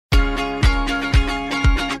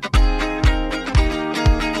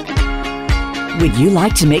Would you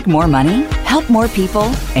like to make more money, help more people,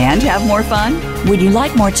 and have more fun? Would you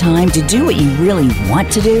like more time to do what you really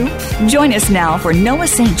want to do? Join us now for Noah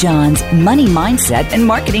St. John's Money Mindset and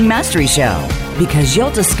Marketing Mastery Show, because you'll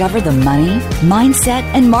discover the money, mindset,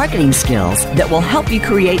 and marketing skills that will help you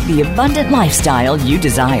create the abundant lifestyle you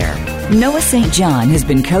desire. Noah St. John has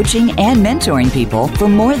been coaching and mentoring people for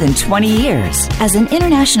more than 20 years. As an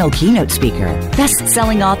international keynote speaker,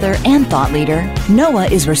 best-selling author, and thought leader, Noah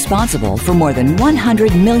is responsible for more than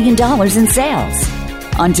 $100 million in sales.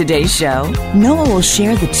 On today's show, Noah will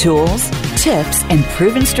share the tools, tips, and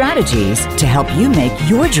proven strategies to help you make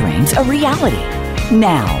your dreams a reality.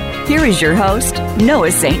 Now, here is your host,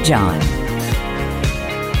 Noah St. John.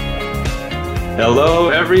 Hello,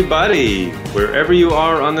 everybody, wherever you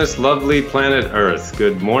are on this lovely planet Earth.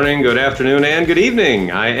 Good morning, good afternoon, and good evening.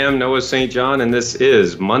 I am Noah St. John, and this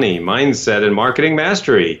is Money, Mindset, and Marketing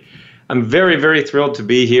Mastery. I'm very, very thrilled to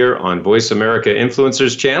be here on Voice America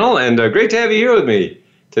Influencers channel, and great to have you here with me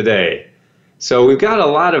today. So we've got a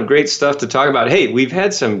lot of great stuff to talk about. Hey, we've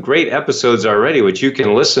had some great episodes already, which you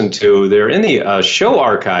can listen to. They're in the show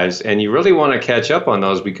archives, and you really want to catch up on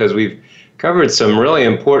those because we've covered some really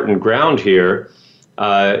important ground here.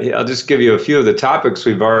 I'll just give you a few of the topics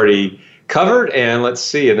we've already covered, and let's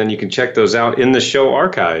see, and then you can check those out in the show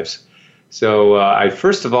archives. So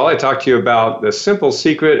first of all, I talked to you about the simple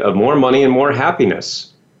secret of more money and more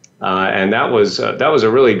happiness. And that was a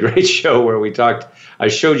really great show where I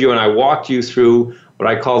showed you and I walked you through what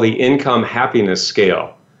I call the income happiness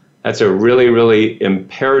scale. That's a really, really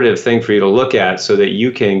imperative thing for you to look at so that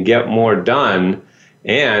you can get more done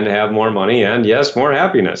and have more money and, yes, more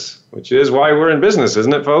happiness, which is why we're in business,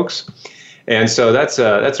 isn't it, folks? And so that's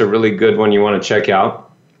a really good one you want to check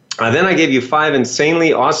out. Then I gave you 5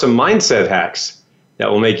 insanely awesome mindset hacks that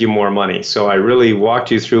will make you more money. So I really walked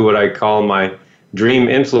you through what I call my dream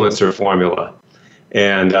influencer formula.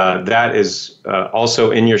 And that is also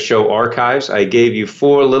in your show archives. I gave you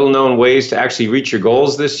 4 little-known ways to actually reach your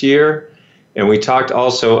goals this year. And we talked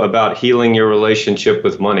also about healing your relationship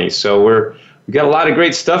with money. So we've got a lot of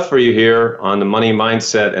great stuff for you here on the Money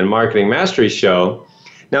Mindset and Marketing Mastery Show.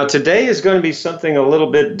 Now, today is going to be something a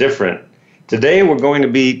little bit different. Today, we're going to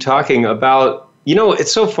be talking about,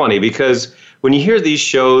 it's so funny because when you hear these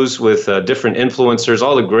shows with different influencers,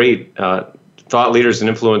 all the great thought leaders and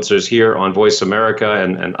influencers here on Voice America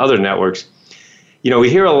and other networks, we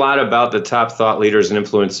hear a lot about the top thought leaders and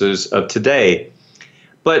influencers of today.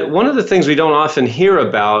 But one of the things we don't often hear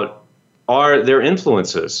about are their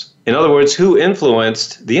influences. In other words, who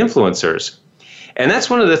influenced the influencers? And that's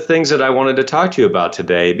one of the things that I wanted to talk to you about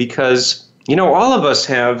today because, all of us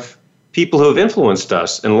have people who have influenced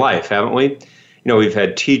us in life, haven't we? We've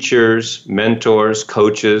had teachers, mentors,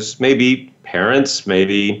 coaches, maybe parents,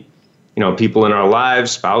 maybe, people in our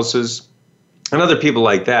lives, spouses, and other people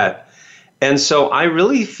like that. And so I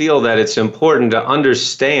really feel that it's important to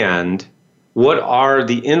understand what are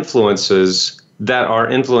the influences that are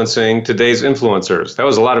influencing today's influencers. That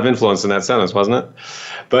was a lot of influence in that sentence, wasn't it?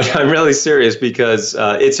 But I'm really serious because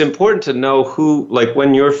it's important to know who, like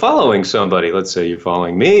when you're following somebody, let's say you're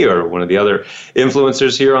following me or one of the other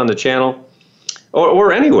influencers here on the channel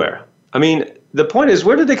or anywhere. I mean, the point is,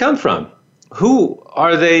 where did they come from? Who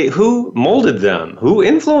are they? Who molded them? Who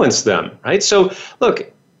influenced them, right? So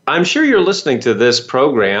look, I'm sure you're listening to this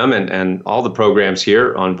program and all the programs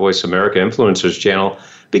here on Voice America Influencers channel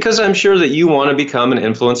because I'm sure that you want to become an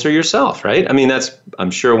influencer yourself, right? I mean, that's,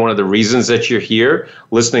 I'm sure, one of the reasons that you're here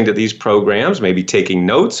listening to these programs, maybe taking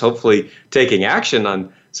notes, hopefully taking action on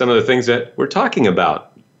some of the things that we're talking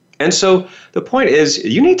about. And so the point is,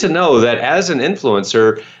 you need to know that as an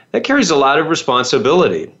influencer, that carries a lot of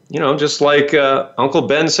responsibility. Just like Uncle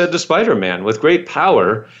Ben said to Spider-Man, with great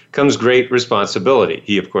power comes great responsibility.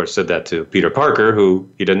 He, of course, said that to Peter Parker, who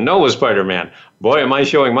he didn't know was Spider-Man. Boy, am I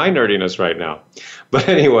showing my nerdiness right now. But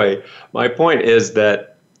anyway, my point is that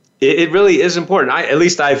it really is important. At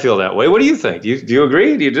least I feel that way. What do you think? Do you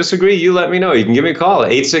agree? Do you disagree? You let me know. You can give me a call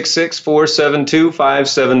at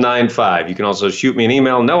 866-472-5795. You can also shoot me an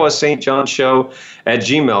email,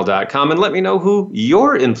 noahstjohnshow@gmail.com, and let me know who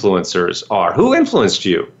your influencers are. Who influenced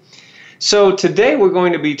you? So today we're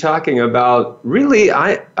going to be talking about, really,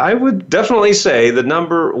 I would definitely say the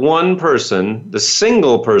number one person, the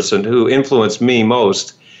single person who influenced me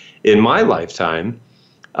most in my lifetime.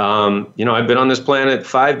 I've been on this planet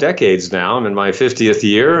 5 decades now. I'm in my 50th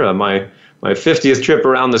year, my 50th trip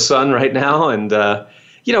around the sun right now. And,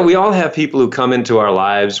 we all have people who come into our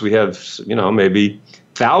lives. We have, maybe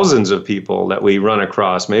thousands of people that we run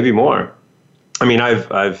across, maybe more. I mean,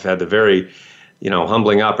 I've had the very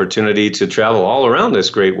humbling opportunity to travel all around this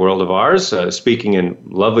great world of ours, speaking in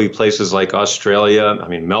lovely places like Australia,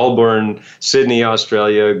 Melbourne, Sydney,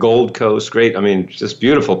 Australia, Gold Coast, great, just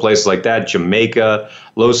beautiful places like that, Jamaica,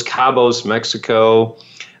 Los Cabos, Mexico,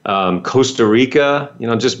 Costa Rica,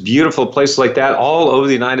 just beautiful places like that, all over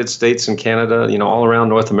the United States and Canada, all around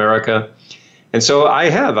North America. And so I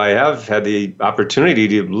have had the opportunity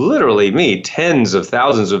to literally meet tens of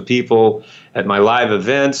thousands of people at my live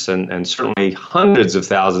events and certainly hundreds of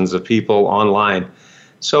thousands of people online.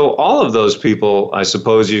 So all of those people, I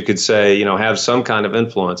suppose you could say, have some kind of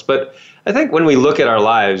influence. But I think when we look at our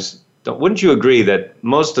lives, wouldn't you agree that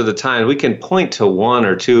most of the time we can point to one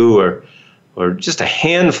or two or just a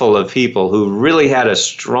handful of people who really had a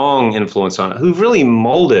strong influence on it, who really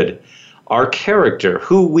molded our character,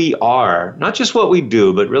 who we are, not just what we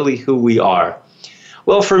do, but really who we are?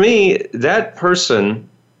 Well, for me, that person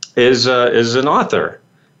is an author.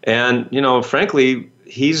 And, frankly,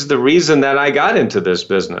 he's the reason that I got into this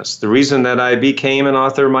business, the reason that I became an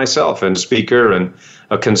author myself and speaker and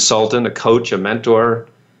a consultant, a coach, a mentor,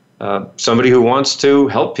 somebody who wants to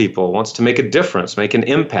help people, wants to make a difference, make an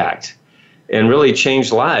impact, and really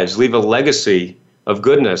change lives, leave a legacy of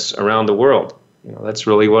goodness around the world. That's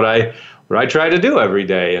really what I try to do every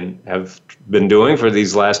day and have been doing for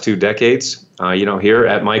these last 2 decades, here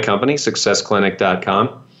at my company,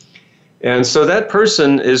 successclinic.com. And so that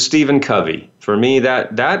person is Stephen Covey. For me,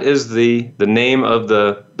 that is the name of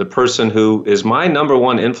the person who is my number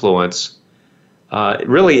one influence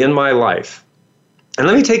really in my life. And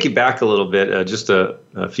let me take you back a little bit, just a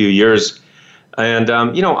few years. And,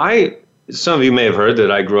 some of you may have heard that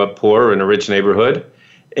I grew up poor in a rich neighborhood.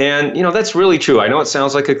 And, that's really true. I know it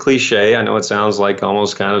sounds like a cliche. I know it sounds like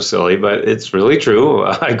almost kind of silly, but it's really true.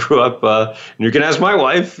 I grew up, and you can ask my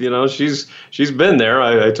wife, she's been there.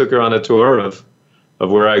 I took her on a tour of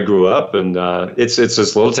where I grew up, and it's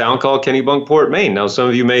this little town called Kennebunkport, Maine. Now, some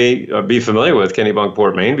of you may be familiar with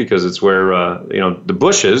Kennebunkport, Maine, because it's where, the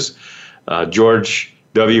Bushes, George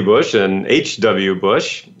W. Bush and H.W.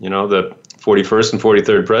 Bush, the 41st and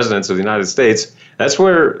 43rd presidents of the United States, that's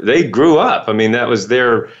where they grew up. That was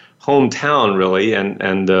their hometown, really,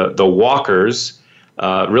 and the Walkers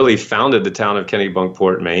really founded the town of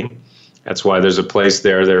Kennebunkport, Maine. That's why there's a place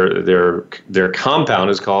there. Their compound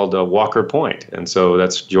is called Walker Point, and so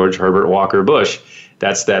that's George Herbert Walker Bush.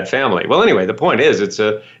 That's that family. Well, anyway, the point is, it's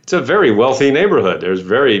a very wealthy neighborhood. There's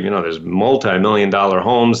there's multi-million-dollar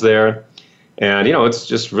homes there, and it's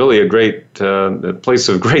just really a great place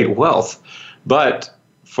of great wealth. But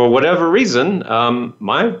for whatever reason,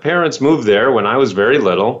 my parents moved there when I was very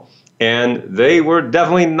little, and they were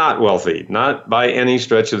definitely not wealthy, not by any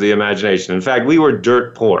stretch of the imagination. In fact, we were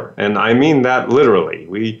dirt poor, and I mean that literally.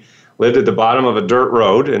 We lived at the bottom of a dirt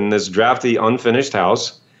road in this drafty, unfinished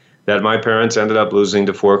house that my parents ended up losing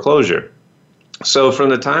to foreclosure. So from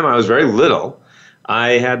the time I was very little,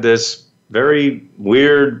 I had this very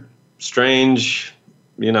weird, strange,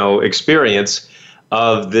 experience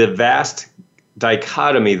of the vast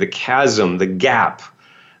dichotomy, the chasm, the gap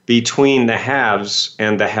between the haves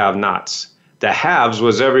and the have-nots. The haves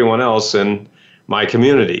was everyone else in my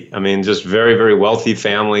community. Just very, very wealthy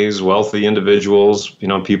families, wealthy individuals,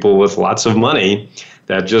 people with lots of money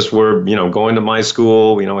that just were, going to my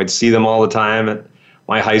school. I'd see them all the time at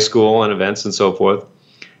my high school and events and so forth.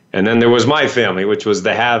 And then there was my family, which was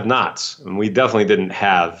the have-nots. And we definitely didn't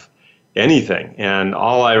have anything. And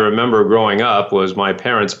all I remember growing up was my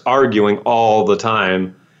parents arguing all the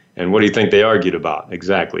time. And what do you think they argued about?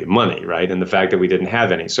 Exactly, money, right? And the fact that we didn't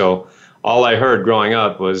have any. So all I heard growing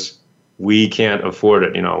up was, we can't afford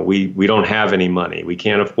it. We don't have any money. We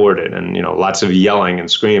can't afford it. And, lots of yelling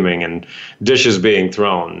and screaming and dishes being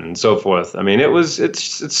thrown and so forth. It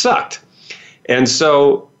sucked. And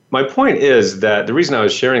so my point is that the reason I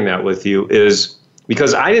was sharing that with you is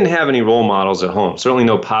because I didn't have any role models at home, certainly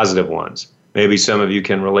no positive ones. Maybe some of you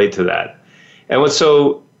can relate to that. And what's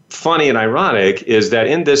so funny and ironic is that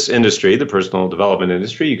in this industry, the personal development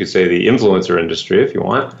industry, you could say the influencer industry if you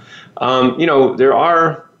want, there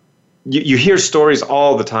are, you hear stories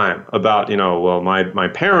all the time about, my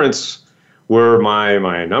parents were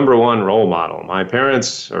my number one role model. My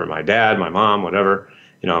parents, or my dad, my mom, whatever,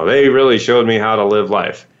 they really showed me how to live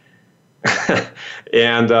life.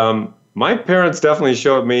 And my parents definitely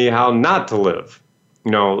showed me how not to live,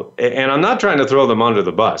 and I'm not trying to throw them under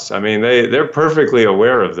the bus. They're perfectly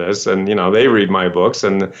aware of this, and, they read my books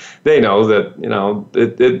and they know that,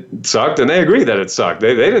 it sucked, and they agree that it sucked.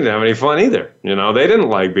 They didn't have any fun either. They didn't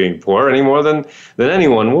like being poor any more than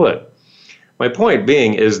anyone would. My point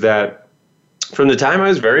being is that from the time I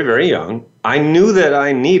was very, very young, I knew that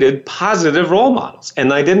I needed positive role models,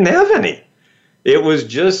 and I didn't have any. It was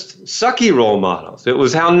just sucky role models. It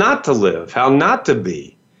was how not to live, how not to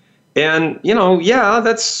be. And, yeah,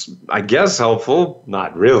 that's, I guess, helpful.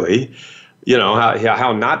 Not really,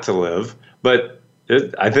 how not to live. But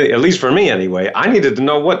I think, at least for me anyway, I needed to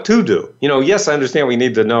know what to do. Yes, I understand we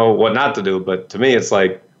need to know what not to do. But to me, it's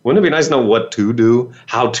like, wouldn't it be nice to know what to do,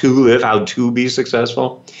 how to live, how to be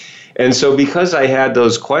successful? And so because I had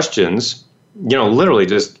those questions, literally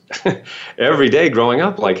just every day growing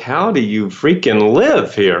up, like, how do you freaking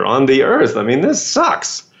live here on the earth? I mean, this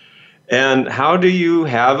sucks. And how do you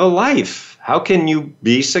have a life? How can you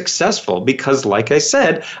be successful? Because like I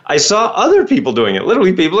said, I saw other people doing it,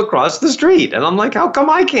 literally people across the street. And I'm like, how come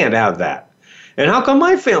I can't have that? And how come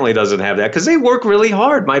my family doesn't have that? Because they work really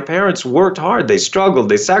hard. My parents worked hard. They struggled.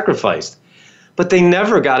 They sacrificed. But they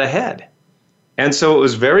never got ahead. And so it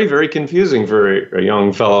was very, very confusing for a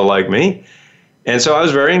young fellow like me. And so I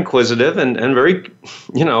was very inquisitive and very,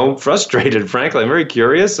 frustrated, frankly. I'm very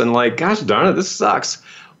curious and like, gosh darn it, this sucks.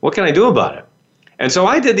 What can I do about it? And so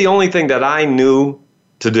I did the only thing that I knew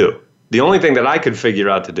to do, the only thing that I could figure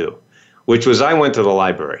out to do, which was I went to the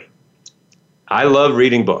library. I love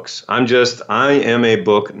reading books. I am a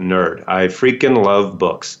book nerd. I freaking love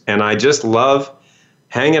books. And I just love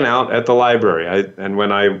hanging out at the library. And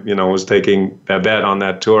when I, was taking Babette on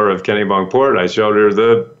that tour of Kennebunkport, I showed her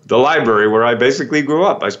the library where I basically grew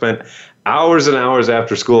up. I spent hours and hours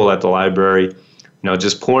after school at the library,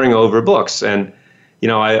 just poring over books. And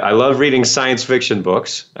I love reading science fiction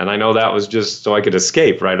books, and I know that was just so I could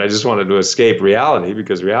escape, right? I just wanted to escape reality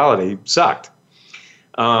because reality sucked.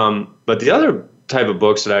 But the other type of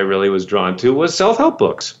books that I really was drawn to was self-help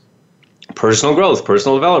books, personal growth,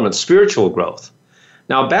 personal development, spiritual growth.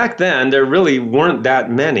 Now, back then, there really weren't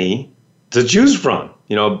that many to choose from.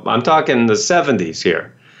 I'm talking the 70s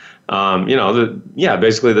here.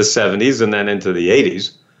 Basically the 70s and then into the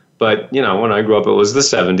 80s. But, when I grew up, it was the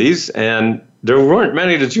 70s, and there weren't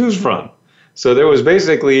many to choose from. So there was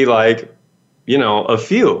basically a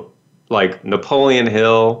few, like Napoleon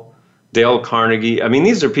Hill, Dale Carnegie. I mean,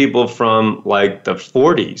 these are people from like the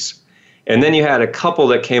 40s. And then you had a couple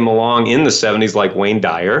that came along in the 70s, like Wayne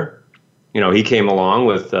Dyer. He came along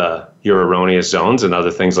with Your Erroneous Zones and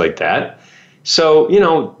other things like that. So,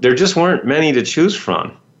 there just weren't many to choose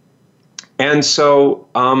from. And so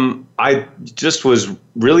I just was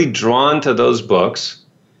really drawn to those books.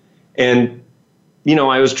 And,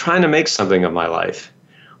 I was trying to make something of my life.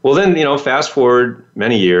 Well, then, fast forward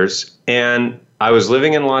many years, and I was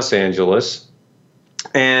living in Los Angeles,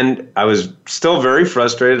 and I was still very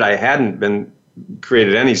frustrated. I hadn't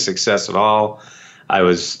created any success at all. I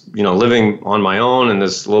was, living on my own in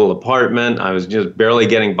this little apartment. I was just barely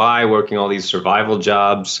getting by, working all these survival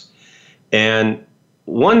jobs. And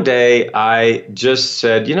one day I just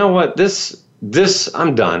said, you know what, this,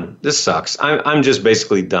 I'm done. This sucks. I'm just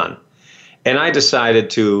basically done. And I decided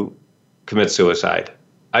to commit suicide.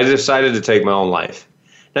 I decided to take my own life.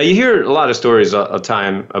 Now, you hear a lot of stories all the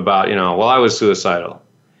time about, I was suicidal.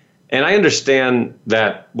 And I understand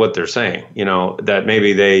that what they're saying, that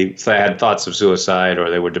maybe they had thoughts of suicide or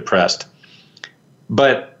they were depressed.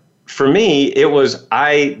 But for me, it was,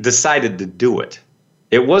 I decided to do it.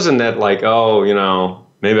 It wasn't that like,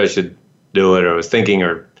 maybe I should do it, or I was thinking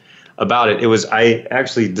about it. It was, I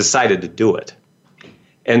actually decided to do it.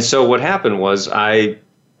 And so what happened was I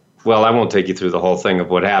won't take you through the whole thing of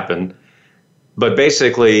what happened, but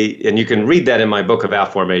basically, and you can read that in my book of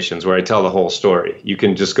affirmations where I tell the whole story. You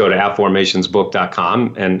can just go to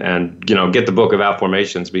affirmationsbook.com and get the book of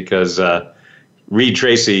affirmations, because Reed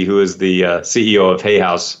Tracy, who is the CEO of Hay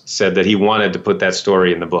House, said that he wanted to put that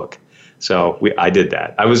story in the book. So I did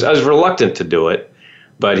that. I was reluctant to do it,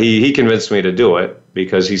 but he convinced me to do it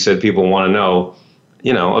because he said people want to know,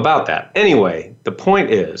 about that. Anyway, the point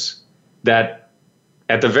is that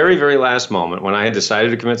at the very, very last moment when I had decided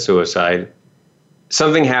to commit suicide,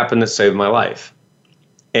 something happened that saved my life.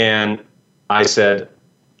 And I said,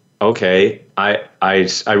 okay,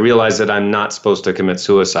 I realized that I'm not supposed to commit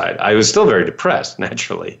suicide. I was still very depressed,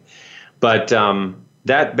 naturally. But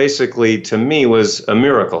that basically, to me, was a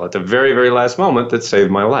miracle at the very, very last moment that saved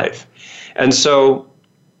my life. And so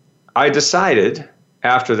I decided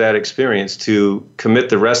after that experience to commit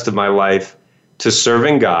the rest of my life to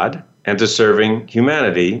serving God and to serving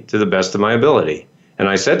humanity to the best of my ability. And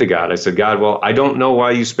I said to God, God, I don't know why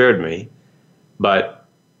you spared me, but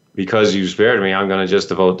because you spared me, I'm going to just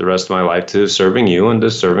devote the rest of my life to serving you and to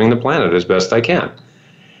serving the planet as best I can.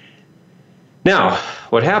 Now,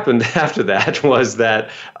 what happened after that was that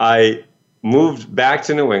I moved back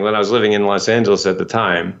to New England. I was living in Los Angeles at the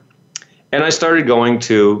time, and I started going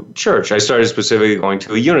to church. I started specifically going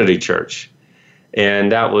to a Unity church.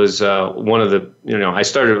 And that was one of the,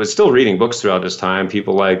 I was still reading books throughout this time.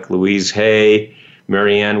 People like Louise Hay,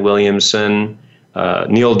 Marianne Williamson,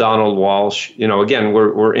 Neil Donald Walsh. Again,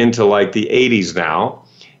 we're into like the 80s now.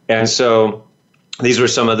 And so these were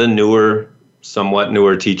some of the somewhat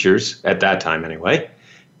newer teachers at that time anyway.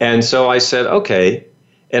 And so I said, okay.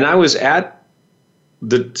 And I was at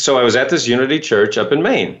this Unity Church up in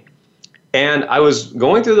Maine. And I was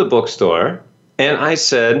going through the bookstore and I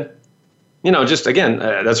said, just again,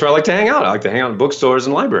 that's where I like to hang out. I like to hang out in bookstores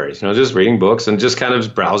and libraries, just reading books and just kind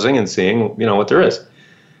of browsing and seeing, what there is.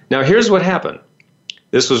 Now, here's what happened.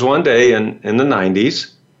 This was one day in the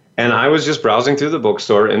 90s, and I was just browsing through the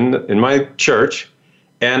bookstore in my church,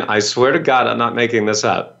 and I swear to God, I'm not making this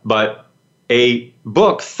up, but a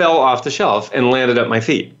book fell off the shelf and landed at my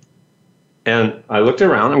feet. And I looked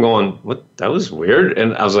around, I'm going, what? That was weird.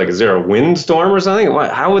 And I was like, is there a windstorm or something?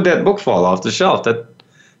 How would that book fall off the shelf?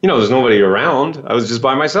 There's nobody around. I was just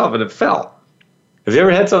by myself and it fell. Have you ever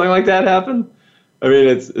had something like that happen? I mean,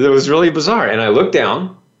 it was really bizarre. And I looked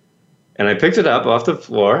down and I picked it up off the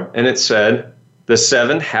floor and it said, The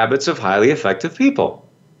 7 Habits of Highly Effective People.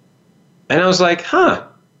 And I was like,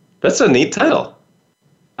 that's a neat title.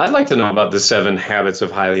 I'd like to know about the 7 habits of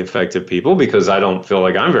highly effective people because I don't feel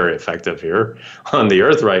like I'm very effective here on the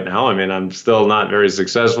earth right now. I mean, I'm still not very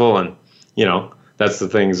successful. And, that's the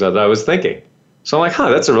things that I was thinking. So I'm like,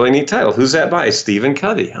 that's a really neat title. Who's that by? Stephen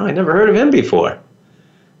Covey. I never heard of him before.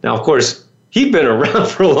 Now, of course, he'd been around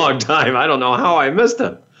for a long time. I don't know how I missed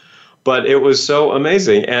him. But it was so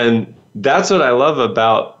amazing. And that's what I love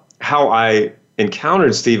about how I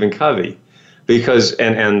encountered Stephen Covey. Because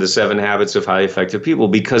and the 7 habits of highly effective people,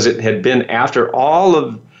 because it had been after all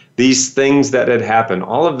of these things that had happened,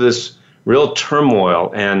 all of this real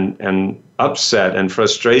turmoil and upset and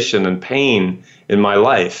frustration and pain in my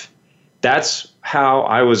life. That's how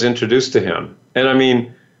I was introduced to him. And I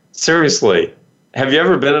mean, seriously, have you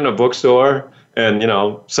ever been in a bookstore and,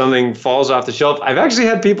 something falls off the shelf? I've actually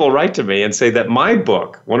had people write to me and say that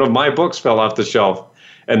one of my books fell off the shelf,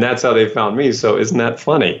 and that's how they found me. So isn't that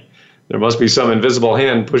funny? There must be some invisible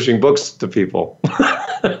hand pushing books to people.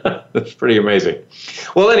 That's pretty amazing.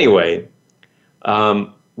 Well, anyway,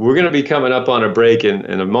 we're going to be coming up on a break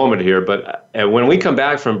in a moment here. But when we come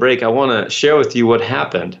back from break, I want to share with you what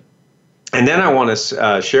happened. And then I want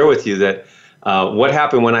to share with you that what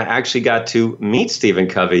happened when I actually got to meet Stephen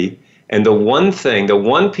Covey. And the one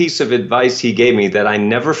piece of advice he gave me that I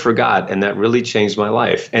never forgot and that really changed my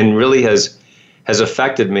life and really has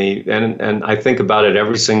affected me, and I think about it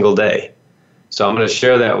every single day. So I'm going to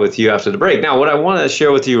share that with you after the break. Now, what I want to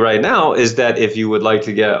share with you right now is that if you would like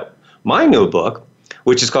to get my new book,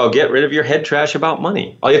 which is called Get Rid of Your Head Trash About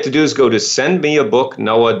Money, all you have to do is go to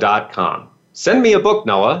sendmeabooknoah.com.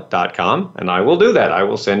 Sendmeabooknoah.com, and I will do that. I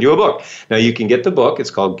will send you a book. Now, you can get the book.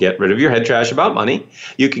 It's called Get Rid of Your Head Trash About Money.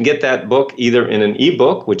 You can get that book either in an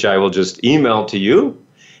ebook, which I will just email to you,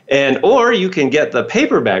 or you can get the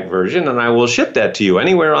paperback version, and I will ship that to you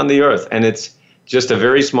anywhere on the earth. And it's just a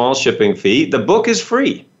very small shipping fee. The book is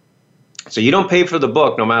free. So you don't pay for the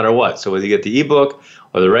book no matter what. So whether you get the ebook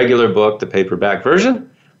or the regular book, the paperback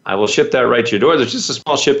version, I will ship that right to your door. There's just a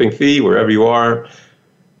small shipping fee wherever you are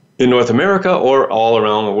in North America or all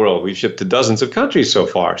around the world. We've shipped to dozens of countries so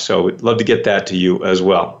far. So we'd love to get that to you as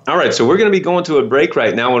well. All right, so we're going to be going to a break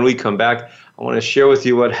right now. When we come back, I want to share with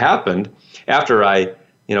you what happened after I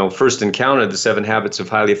first encountered the 7 habits of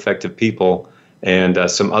highly effective people and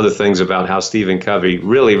some other things about how Stephen Covey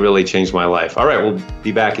really, really changed my life. All right, we'll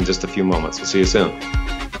be back in just a few moments. We'll see you soon.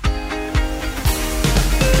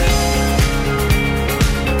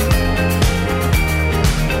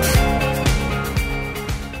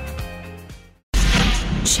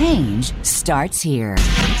 Change starts here.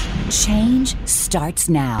 Change starts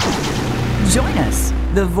now. Join us,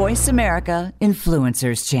 the Voice America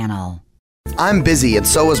Influencers Channel. I'm busy and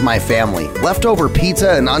so is my family. Leftover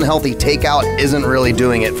pizza and unhealthy takeout isn't really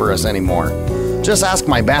doing it for us anymore. Just ask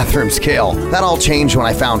my bathroom scale. That all changed when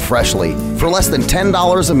I found Freshly. For less than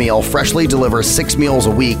 $10 a meal, Freshly delivers 6 meals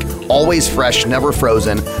a week, always fresh, never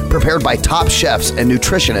frozen, prepared by top chefs and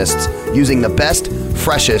nutritionists using the best,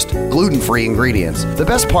 freshest, gluten-free ingredients. The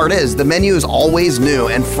best part is the menu is always new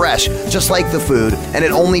and fresh, just like the food, and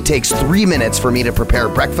it only takes 3 minutes for me to prepare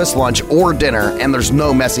breakfast, lunch, or dinner, and there's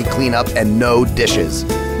no messy cleanup and no dishes.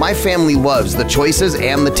 My family loves the choices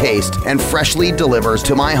and the taste, and Freshly delivers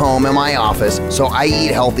to my home and my office, so I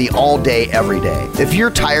eat healthy all day, every day. If you're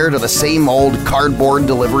tired of the same old cardboard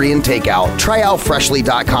delivery and takeout, try out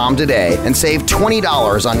Freshly.com today and save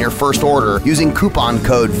 $20 on your first order using coupon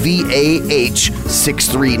code VAMC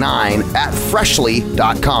VAH639 at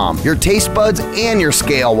Freshly.com. Your taste buds and your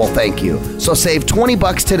scale will thank you. So save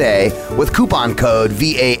 $20 today with coupon code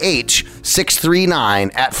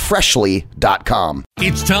VAH639 at Freshly.com.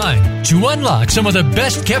 It's time to unlock some of the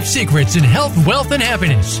best kept secrets in health, wealth, and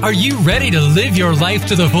happiness. Are you ready to live your life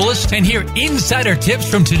to the fullest and hear insider tips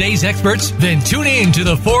from today's experts? Then tune in to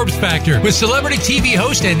the Forbes Factor with celebrity TV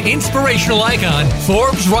host and inspirational icon,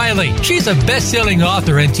 Forbes Riley. She's a best-selling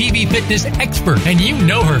author and TV fitness expert, and you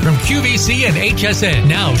know her from QVC and HSN.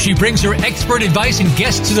 Now she brings her expert advice and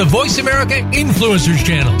guests to the Voice America Influencers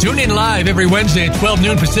channel. Tune in live every Wednesday at 12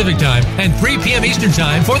 noon Pacific time and 3 p.m. Eastern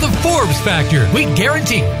time for the Forbes Factor. We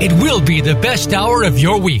guarantee it will be the best hour of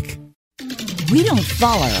your week. We don't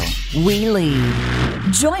follow, we lead.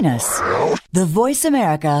 Join us, the Voice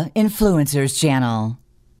America Influencers channel.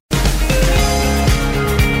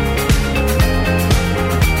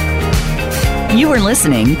 You are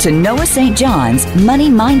listening to Noah St. John's Money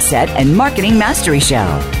Mindset and Marketing Mastery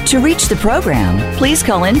Show. To reach the program, please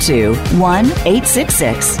call into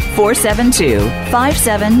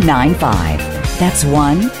 1-866-472-5795. That's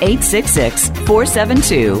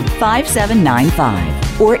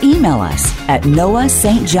 1-866-472-5795. Or email us at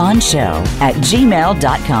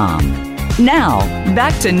noahstjohnshow@gmail.com. Now,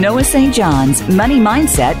 back to Noah St. John's Money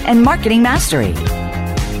Mindset and Marketing Mastery.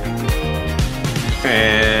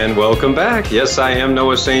 And welcome back. Yes, I am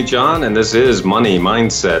Noah St. John, and this is Money,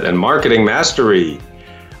 Mindset, and Marketing Mastery.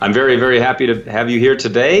 I'm very, very happy to have you here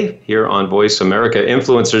today, here on Voice America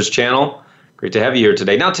Influencers channel. Great to have you here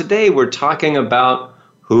today. Now, today we're talking about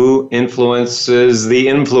who influences the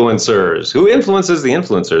influencers. Who influences the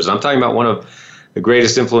influencers? I'm talking about one of the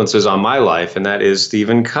greatest influences on my life, and that is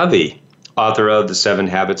Stephen Covey, author of The 7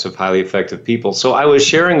 Habits of Highly Effective People. So I was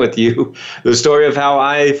sharing with you the story of how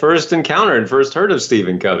I first heard of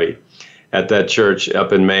Stephen Covey at that church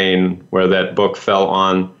up in Maine where that book fell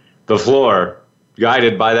on the floor,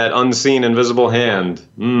 guided by that unseen, invisible hand.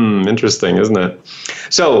 Interesting, isn't it?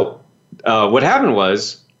 So what happened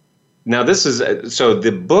was, so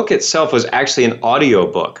the book itself was actually an audio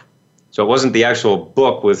book. So it wasn't the actual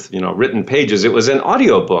book with, written pages. It was an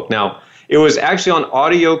audio book. Now, it was actually on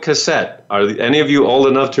audio cassette. Are any of you old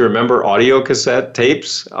enough to remember audio cassette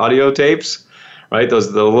tapes, audio tapes? Right? The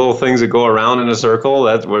little things that go around in a circle.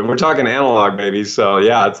 We're talking analog, baby. So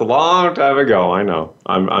yeah, it's a long time ago. I know.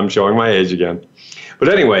 I'm showing my age again. But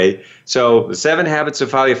anyway, so The 7 Habits of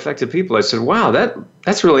Highly Effective People. I said, wow,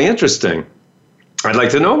 that's really interesting. I'd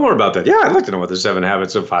like to know more about that. Yeah, I'd like to know what the 7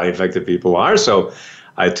 Habits of Highly Effective People are. So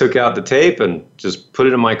I took out the tape and just put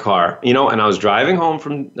it in my car, and I was driving home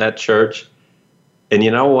from that church, and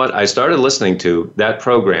you know what? I started listening to that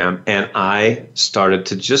program, and I started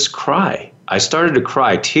to just cry. I started to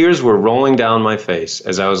cry. Tears were rolling down my face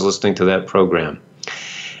as I was listening to that program.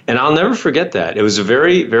 And I'll never forget that. It was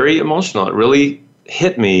very, very emotional. It really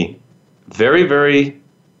hit me very, very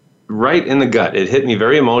right in the gut. It hit me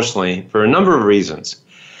very emotionally for a number of reasons.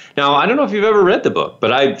 Now, I don't know if you've ever read the book,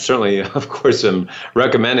 but I certainly, of course, am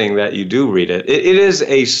recommending that you do read it. It is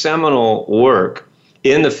a seminal work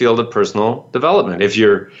in the field of personal development. If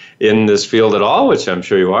you're in this field at all, which I'm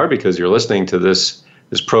sure you are because you're listening to this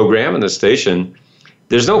program and this station,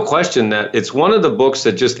 there's no question that it's one of the books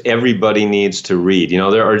that just everybody needs to read.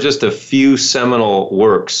 There are just a few seminal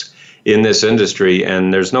works in this industry,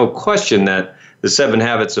 and there's no question that The 7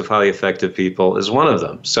 Habits of Highly Effective People is one of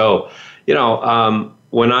them. So,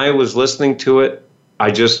 when I was listening to it,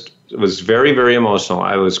 I just was very, very emotional.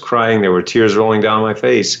 I was crying. There were tears rolling down my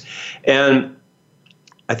face. And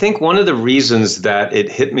I think one of the reasons that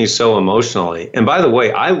it hit me so emotionally, and by the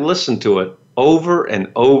way, I listened to it over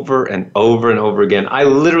and over and over and over again. I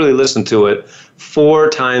literally listened to it 4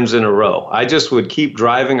 times in a row. I just would keep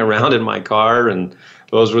driving around in my car, and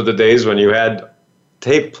those were the days when you had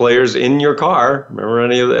tape players in your car.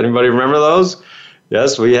 Anybody remember those?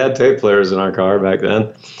 Yes, we had tape players in our car back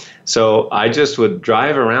then. So I just would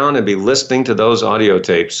drive around and be listening to those audio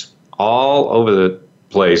tapes all over the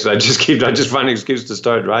place. I just find an excuse to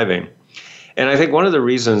start driving. And I think one of the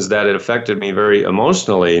reasons that it affected me very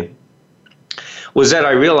emotionally was that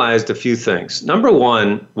I realized a few things. Number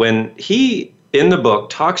one, when he, in the book,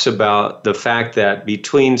 talks about the fact that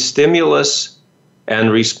between stimulus and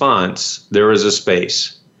response, there is a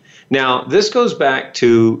space. Now, this goes back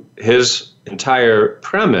to his entire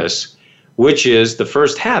premise, which is the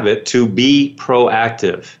first habit to be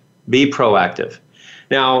proactive. Be proactive.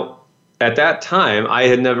 Now, at that time, I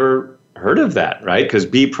had never heard of that, right? Because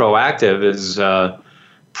be proactive is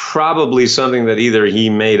probably something that either he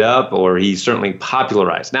made up or he certainly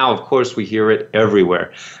popularized. Now, of course, we hear it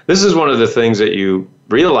everywhere. This is one of the things that you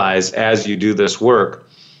realize as you do this work,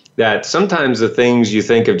 that sometimes the things you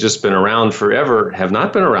think have just been around forever have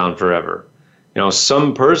not been around forever.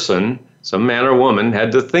 Some person, some man or woman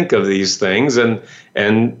had to think of these things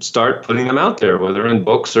and start putting them out there, whether in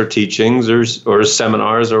books or teachings or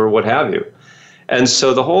seminars or what have you. And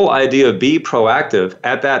so the whole idea of be proactive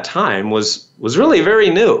at that time was really very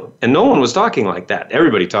new. And no one was talking like that.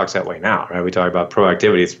 Everybody talks that way now, right? We talk about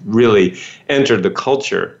proactivity. It's really entered the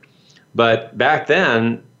culture. But back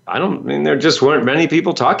then, there just weren't many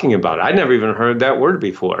people talking about it. I'd never even heard that word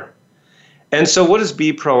before. And so what does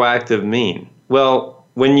be proactive mean? Well,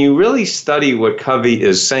 when you really study what Covey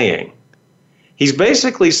is saying, he's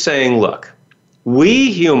basically saying, look,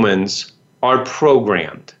 we humans are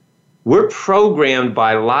programmed. We're programmed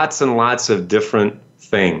by lots and lots of different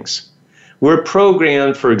things. We're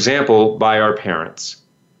programmed, for example, by our parents,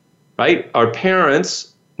 right? Our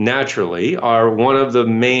parents, naturally, are one of the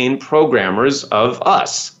main programmers of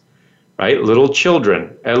us, right? Little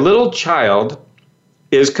children. A little child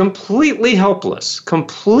is completely helpless,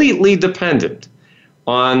 completely dependent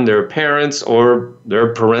on their parents or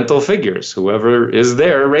their parental figures, whoever is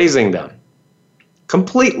there raising them.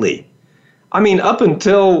 Completely. Up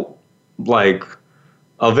until like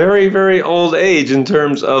a very, very old age in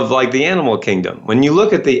terms of like the animal kingdom. When you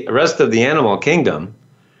look at the rest of the animal kingdom,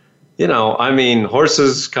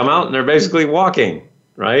 horses come out and they're basically walking,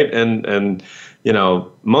 right? And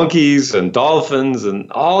monkeys and dolphins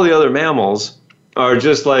and all the other mammals are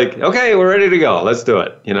just like, okay, we're ready to go. Let's do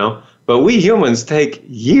it, But we humans take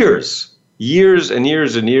years and years and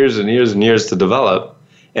years and years and years to develop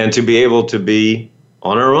and to be able to be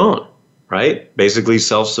on our own, right? Basically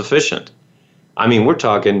self-sufficient. We're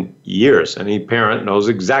talking years. Any parent knows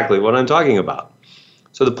exactly what I'm talking about.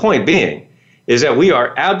 So the point being is that we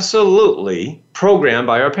are absolutely programmed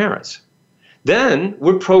by our parents. Then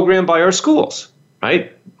we're programmed by our schools,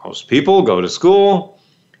 right? Most people go to school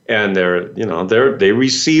and they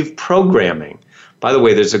receive programming. By the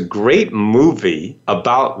way, there's a great movie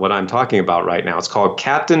about what I'm talking about right now. It's called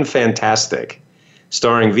Captain Fantastic,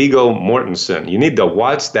 starring Viggo Mortensen. You need to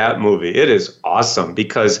watch that movie. It is awesome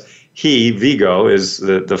because Viggo, is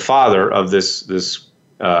the father of this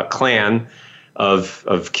clan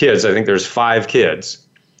of kids. I think there's 5 kids.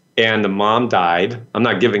 And the mom died. I'm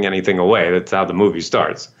not giving anything away. That's how the movie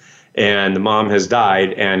starts. And the mom has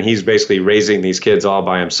died, and he's basically raising these kids all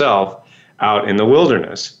by himself out in the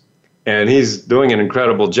wilderness. And he's doing an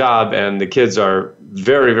incredible job, and the kids are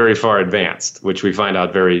very, very far advanced, which we find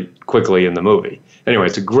out very quickly in the movie. Anyway,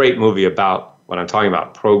 it's a great movie about what I'm talking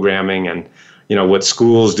about, programming and, what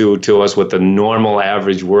schools do to us, what the normal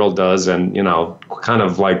average world does, and, kind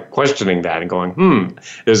of like questioning that and going,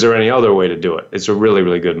 is there any other way to do it? It's a really,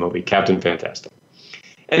 really good movie, Captain Fantastic.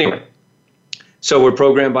 Anyway, so we're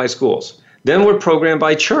programmed by schools. Then we're programmed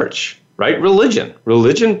by church, right? Religion.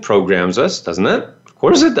 Religion programs us, doesn't it? Of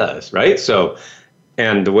course it does, right? So,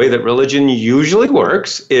 and the way that religion usually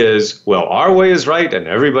works is, well, our way is right and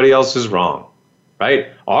everybody else is wrong, right?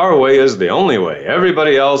 Our way is the only way.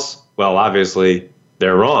 Everybody else, well, obviously,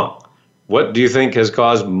 they're wrong. What do you think has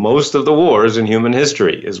caused most of the wars in human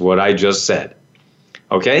history is what I just said.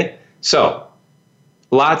 Okay? So,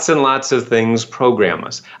 lots and lots of things program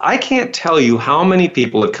us. I can't tell you how many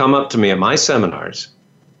people have come up to me at my seminars,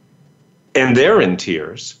 and they're in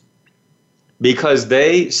tears, because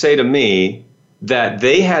they say to me that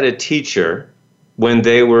they had a teacher when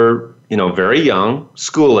they were, very young,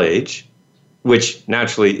 school age, which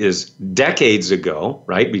naturally is decades ago,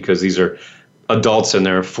 right? Because these are adults in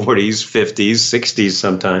their 40s, 50s, 60s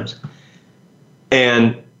sometimes.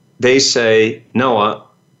 And they say, Noah,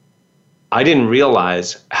 I didn't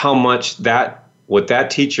realize how much what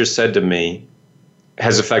that teacher said to me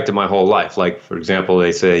has affected my whole life. Like, for example,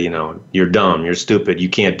 they say, you're dumb, you're stupid, you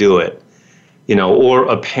can't do it. Or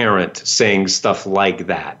a parent saying stuff like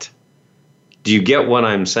that. Do you get what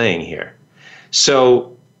I'm saying here?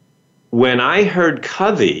 So when I heard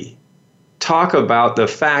Covey talk about the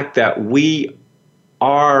fact that we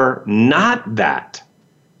are not that,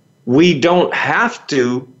 we don't have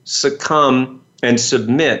to succumb and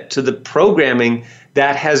submit to the programming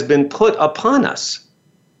that has been put upon us.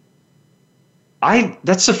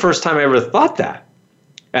 That's the first time I ever thought that.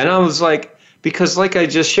 And I was like, because like I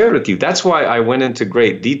just shared with you, that's why I went into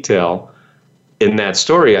great detail in that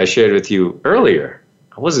story I shared with you earlier.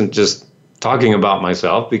 I wasn't just talking about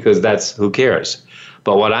myself, because that's, who cares?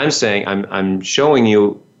 But what I'm saying, I'm showing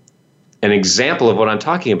you an example of what I'm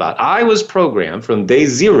talking about. I was programmed from day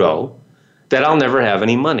zero that I'll never have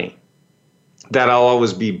any money, that I'll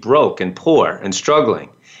always be broke and poor and struggling,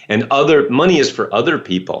 and money is for other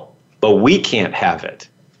people, but we can't have it,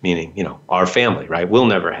 meaning, our family, right? We'll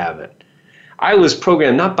never have it. I was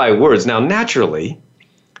programmed not by words. Now, naturally,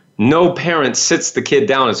 no parent sits the kid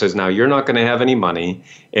down and says, now you're not going to have any money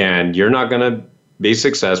and you're not going to be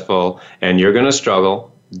successful and you're going to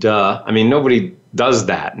struggle. Duh. I mean, nobody does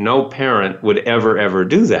that. No parent would ever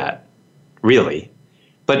do that, really.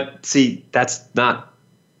 But see, that's not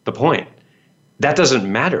the point. That doesn't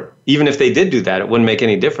matter. Even if they did do that, it wouldn't make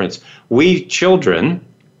any difference. We children,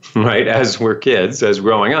 right, as we're kids, as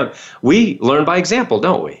growing up, we learn by example,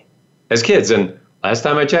 don't we? As kids. And last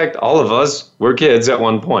time I checked, all of us were kids at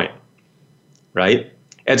one point, right?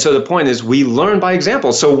 And so the point is we learn by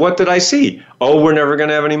example. So what did I see? Oh, we're never going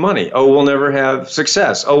to have any money. Oh, we'll never have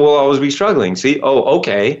success. Oh, we'll always be struggling. See? Oh,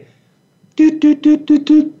 okay.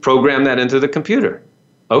 Program that into the computer.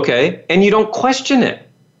 Okay. And you don't question it.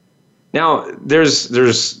 Now, there's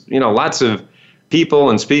lots of people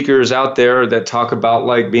and speakers out there that talk about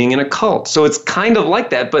like being in a cult. So it's kind of like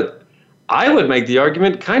that, but I would make the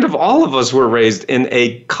argument kind of all of us were raised in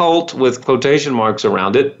a cult with quotation marks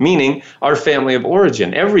around it, meaning our family of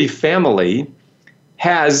origin. Every family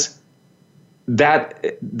has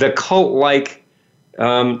the cult-like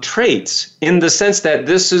traits in the sense that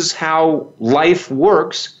this is how life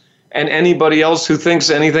works, and anybody else who thinks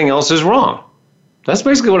anything else is wrong. That's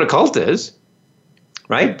basically what a cult is,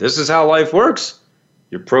 right? This is how life works.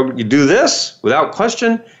 You do this without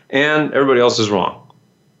question, and everybody else is wrong.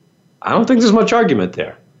 I don't think there's much argument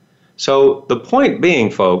there. So the point being,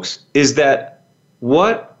 folks, is that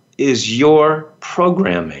what is your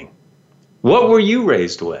programming? What were you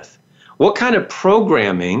raised with? What kind of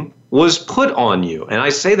programming was put on you? And I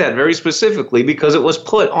say that very specifically because it was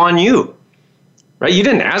put on you, right? You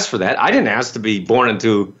didn't ask for that. I didn't ask to be born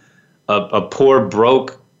into a poor,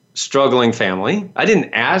 broke, struggling family. I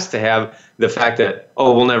didn't ask to have the fact that,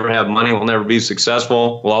 oh, we'll never have money, we'll never be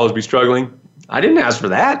successful, we'll always be struggling. I didn't ask for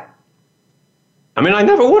that. I mean, I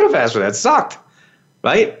never would have asked for that. It sucked,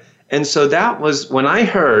 right? And so that was when I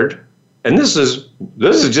heard, and this is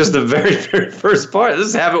just the very, very first part. This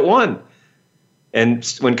is habit one. And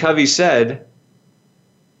when Covey said,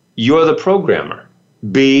 you're the programmer,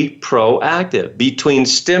 be proactive. Between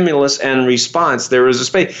stimulus and response, there is a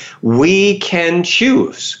space. We can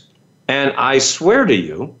choose. And I swear to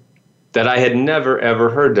you that I had never, ever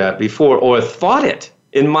heard that before or thought it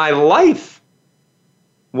in my life.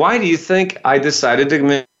 Why do you think I decided to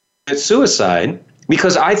commit suicide?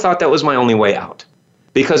 Because I thought that was my only way out.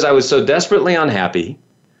 Because I was so desperately unhappy.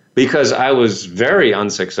 Because I was very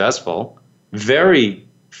unsuccessful, very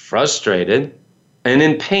frustrated, and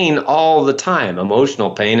in pain all the time,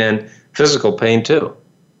 emotional pain and physical pain too.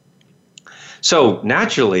 So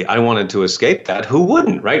naturally, I wanted to escape that. Who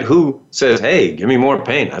wouldn't, right? Who says, hey, give me more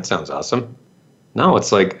pain? That sounds awesome. No,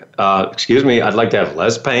 it's like, excuse me, I'd like to have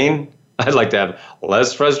less pain. I'd like to have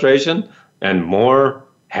less frustration and more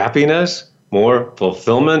happiness, more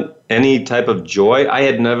fulfillment, any type of joy. I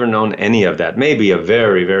had never known any of that, maybe a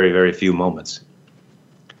very, very, very few moments.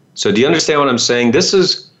 So do you understand what I'm saying? This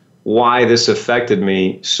is why this affected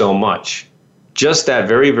me so much. Just that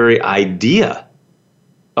very, very idea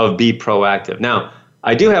of be proactive. Now,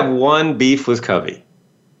 I do have one beef with Covey.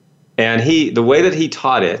 And the way that he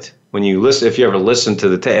taught it, when you listen, if you ever listen to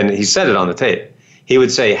the tape, and he said it on the tape, he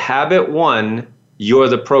would say, habit one, you're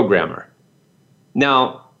the programmer.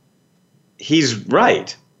 Now, he's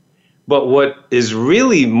right. But what is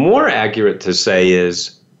really more accurate to say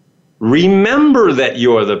is, remember that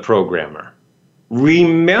you're the programmer.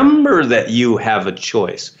 Remember that you have a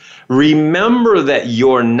choice. Remember that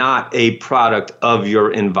you're not a product of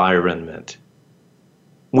your environment.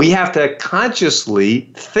 We have to consciously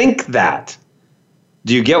think that.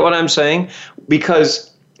 Do you get what I'm saying?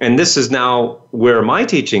 Because, and this is now where my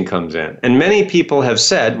teaching comes in, and many people have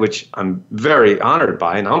said, which I'm very honored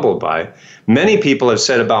by and humbled by, many people have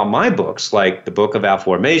said about my books, like the Book of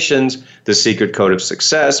Affirmations, The Secret Code of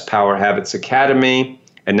Success, Power Habits Academy,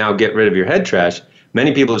 and now Get Rid of Your Head Trash.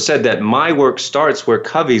 Many people have said that my work starts where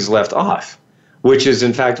Covey's left off, which is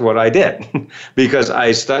in fact what I did, because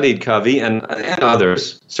I studied Covey and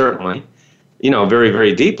others, certainly, very,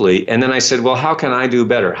 very deeply. And then I said, well, how can I do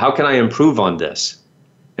better? How can I improve on this?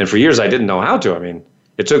 And for years, I didn't know how to. I mean,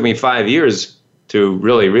 it took me 5 years to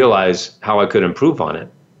really realize how I could improve on it.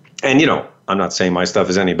 And, I'm not saying my stuff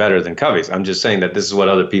is any better than Covey's. I'm just saying that this is what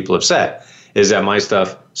other people have said, is that my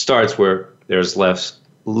stuff starts where there's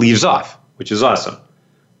leaves off, which is awesome.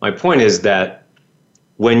 My point is that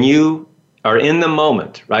when you are in the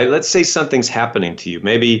moment, right? Let's say something's happening to you.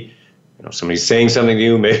 Maybe somebody's saying something to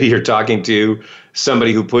you. Maybe you're talking to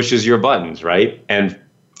somebody who pushes your buttons, right? And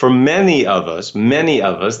for many of us,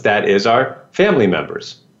 that is our family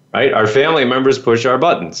members, right? Our family members push our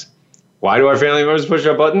buttons. Why do our family members push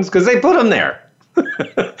our buttons? Because they put them there.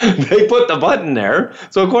 They put the button there,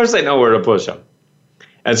 so of course they know where to push them.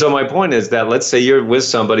 And so my point is that let's say you're with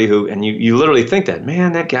somebody who, and you literally think that,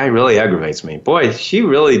 man, that guy really aggravates me. Boy, she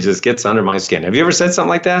really just gets under my skin. Have you ever said something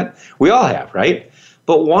like that? We all have, right?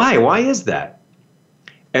 But why? Why is that?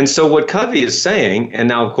 And so what Covey is saying, and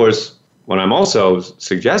now, of course, what I'm also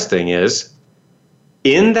suggesting is,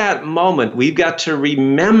 in that moment, we've got to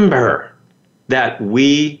remember that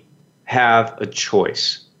we have a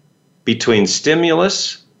choice between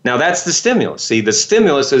stimulus. Now, that's the stimulus. See, the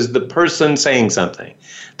stimulus is the person saying something,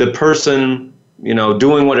 the person,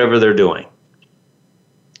 doing whatever they're doing.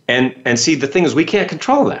 And see, the thing is, we can't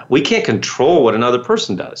control that. We can't control what another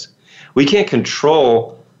person does. We can't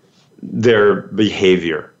control their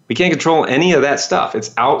behavior. We can't control any of that stuff.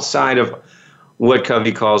 It's outside of what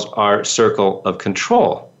Covey calls our circle of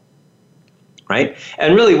control, right?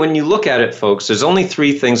 And really, when you look at it, folks, there's only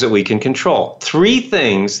 3 things that we can control. 3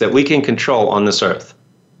 things that we can control on this earth.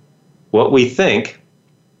 What we think,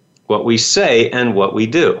 what we say, and what we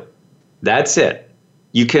do. That's it.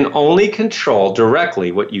 You can only control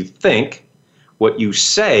directly what you think, what you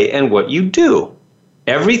say, and what you do.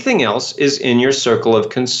 Everything else is in your circle of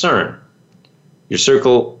concern, your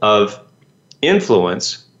circle of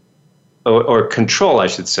influence, or control, I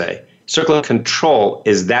should say. Circle of control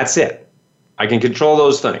is that's it. I can control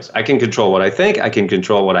those things. I can control what I think, I can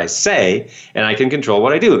control what I say, and I can control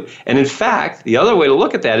what I do. And in fact, the other way to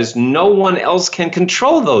look at that is no one else can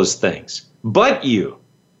control those things but you.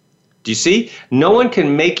 Do you see? No one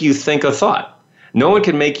can make you think a thought. No one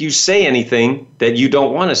can make you say anything that you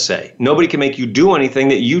don't want to say. Nobody can make you do anything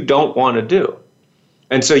that you don't want to do.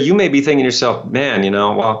 And so you may be thinking to yourself, man,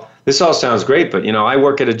 well, this all sounds great, but, I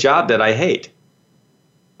work at a job that I hate.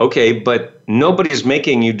 Okay, but nobody's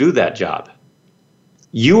making you do that job.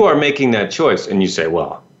 You are making that choice. And you say,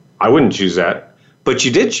 well, I wouldn't choose that. But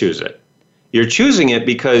you did choose it. You're choosing it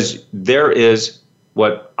because there is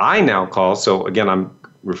what I now call, so again, I'm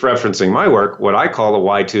referencing my work, what I call the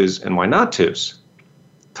why to's and why not to's.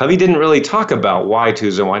 Covey didn't really talk about why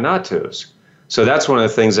to's and why not to's. So that's one of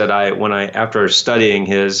the things that after studying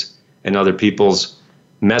his and other people's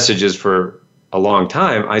messages for a long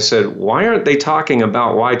time, I said, why aren't they talking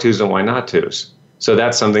about why to's and why not to's? So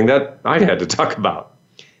that's something that I had to talk about.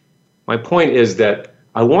 My point is that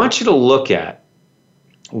I want you to look at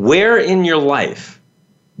where in your life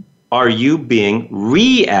are you being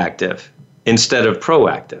reactive instead of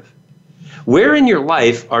proactive? Where in your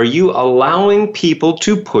life are you allowing people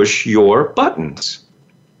to push your buttons?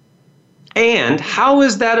 And how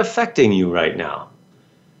is that affecting you right now?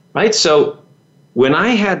 Right? So when I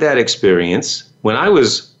had that experience, when I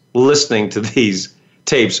was listening to these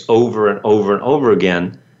tapes over and over and over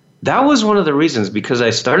again, that was one of the reasons, because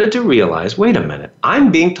I started to realize, wait a minute,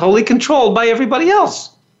 I'm being totally controlled by everybody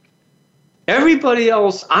else. Everybody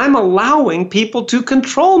else, I'm allowing people to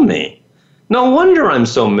control me. No wonder I'm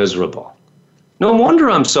so miserable. No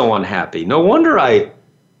wonder I'm so unhappy. No wonder I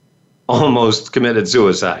almost committed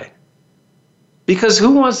suicide. Because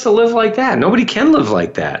who wants to live like that? Nobody can live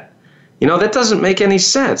like that. That doesn't make any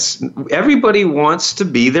sense. Everybody wants to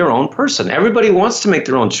be their own person. Everybody wants to make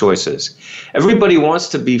their own choices. Everybody wants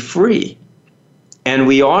to be free. And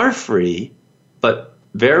we are free, but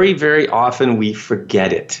very, very often we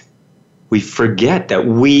forget it. We forget that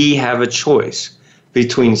we have a choice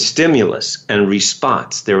between stimulus and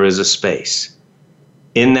response. There is a space.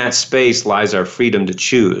 In that space lies our freedom to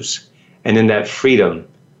choose. And in that freedom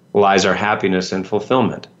lies our happiness and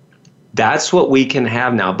fulfillment. That's what we can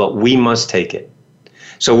have now, but we must take it.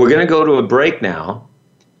 So we're going to go to a break now.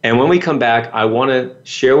 And when we come back, I want to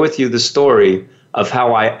share with you the story of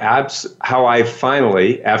how I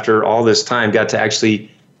finally, after all this time, got to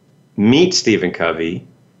actually meet Stephen Covey,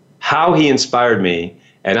 how he inspired me.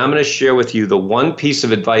 And I'm going to share with you the one piece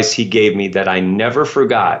of advice he gave me that I never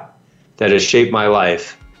forgot, that has shaped my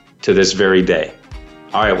life to this very day.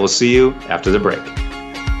 All right, we'll see you after the break.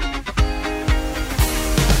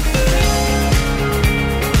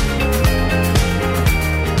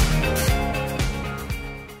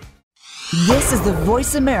 This is the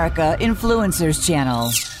Voice America Influencers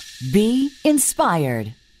Channel. Be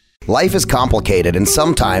inspired. Life is complicated, and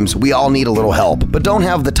sometimes we all need a little help, but don't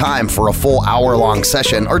have the time for a full hour-long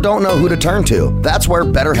session or don't know who to turn to. That's where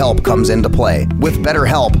BetterHelp comes into play. With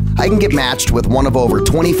BetterHelp, I can get matched with one of over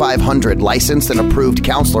 2,500 licensed and approved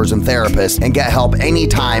counselors and therapists and get help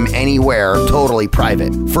anytime, anywhere, totally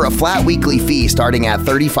private. For a flat weekly fee starting at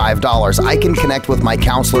 $35, I can connect with my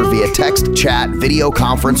counselor via text, chat, video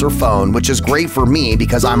conference, or phone, which is great for me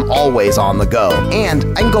because I'm always on the go. And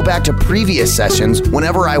I can go back to previous sessions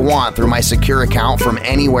whenever I want through my secure account from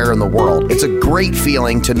anywhere in the world. It's a great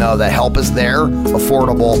feeling to know that help is there,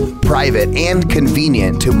 affordable, private, and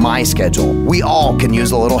convenient to my schedule. We all can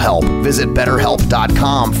use a little help. Visit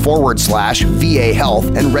BetterHelp.com/VA Health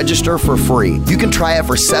and register for free. You can try it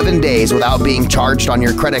for 7 days without being charged on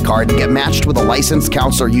your credit card and get matched with a licensed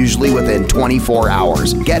counselor usually within 24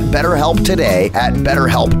 hours. Get BetterHelp today at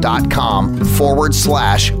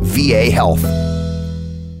BetterHelp.com/VA Health.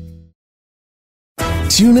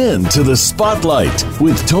 Tune in to The Spotlight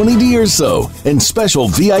with Tony D'Urso and special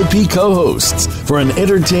VIP co-hosts for an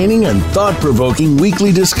entertaining and thought-provoking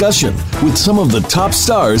weekly discussion with some of the top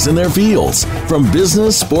stars in their fields, from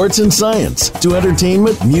business, sports, and science to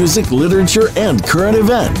entertainment, music, literature, and current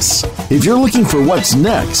events. If you're looking for what's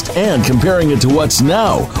next and comparing it to what's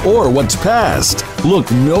now or what's past,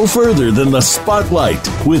 look no further than The Spotlight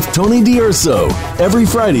with Tony D'Urso every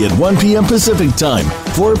Friday at 1 p.m. Pacific Time,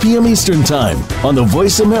 4 p.m. Eastern Time on the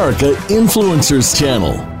Voice America Influencers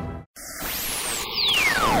Channel.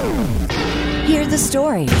 Hear the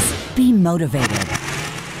stories. Be motivated.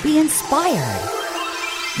 Be inspired.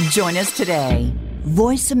 Join us today.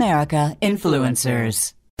 Voice America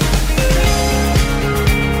Influencers.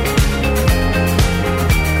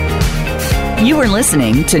 You are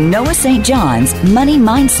listening to Noah St. John's Money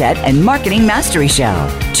Mindset and Marketing Mastery Show.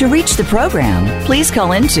 To reach the program, please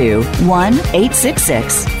call into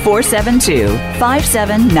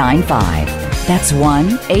 1-866-472-5795. That's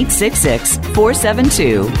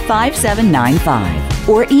 1-866-472-5795.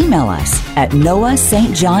 Or email us at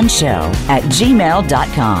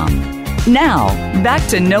noahstjohnshow@gmail.com. Now, back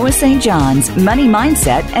to Noah St. John's Money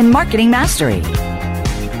Mindset and Marketing Mastery.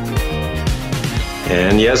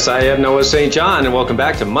 And yes, I am Noah St. John, and welcome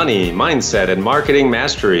back to Money, Mindset, and Marketing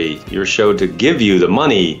Mastery, your show to give you the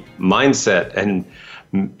money, mindset, and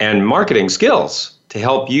marketing skills to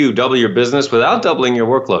help you double your business without doubling your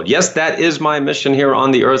workload. Yes, that is my mission here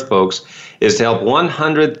on the earth, folks, is to help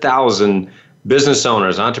 100,000 business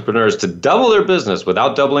owners, entrepreneurs to double their business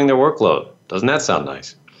without doubling their workload. Doesn't that sound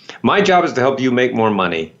nice? My job is to help you make more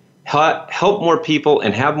money, help more people,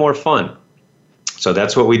 and have more fun. So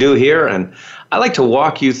that's what we do here, and I like to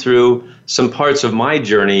walk you through some parts of my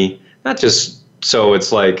journey, not just so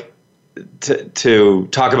it's like to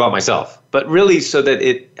talk about myself, but really so that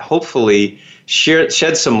it hopefully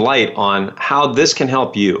sheds some light on how this can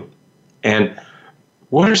help you. And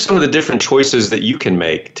what are some of the different choices that you can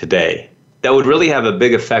make today that would really have a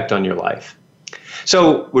big effect on your life?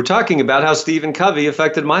 So we're talking about how Stephen Covey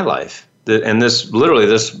affected my life. And this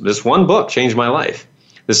one book changed my life.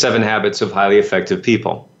 The 7 Habits of Highly Effective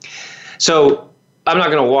People. So I'm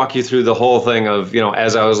not going to walk you through the whole thing of,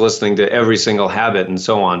 as I was listening to every single habit and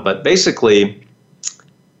so on. But basically,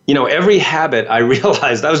 every habit I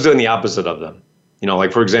realized I was doing the opposite of them.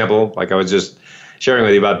 Like, for example, like I was just sharing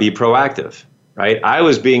with you about be proactive, right? I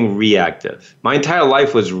was being reactive. My entire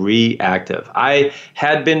life was reactive. I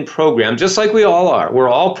had been programmed, just like we all are. We're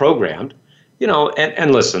all programmed,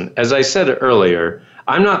 and listen, as I said earlier,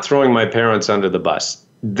 I'm not throwing my parents under the bus.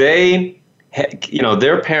 Their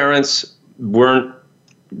parents weren't,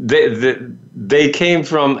 they came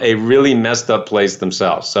from a really messed up place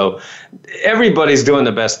themselves. So everybody's doing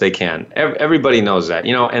the best they can. Everybody knows that,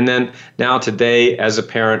 and then now today as a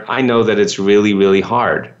parent, I know that it's really, really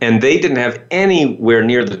hard. And they didn't have anywhere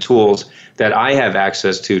near the tools that I have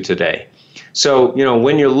access to today. So,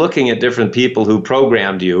 when you're looking at different people who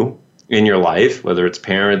programmed you in your life, whether it's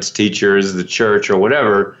parents, teachers, the church, or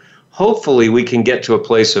whatever, hopefully we can get to a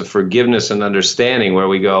place of forgiveness and understanding where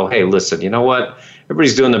we go, hey, listen, you know what?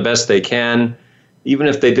 Everybody's doing the best they can. Even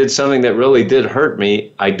if they did something that really did hurt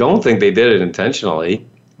me, I don't think they did it intentionally.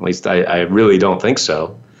 At least I really don't think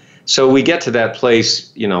so. So we get to that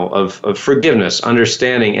place, of forgiveness,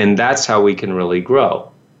 understanding, and that's how we can really grow.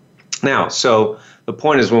 Now, so the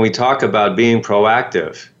point is when we talk about being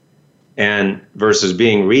proactive and versus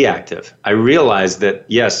being reactive, I realized that,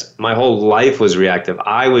 yes, my whole life was reactive.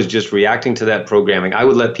 I was just reacting to that programming. I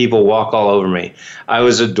would let people walk all over me. I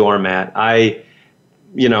was a doormat. I,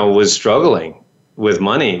 was struggling with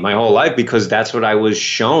money my whole life because that's what I was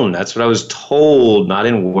shown. That's what I was told, not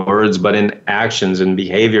in words, but in actions and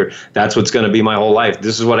behavior. That's what's going to be my whole life.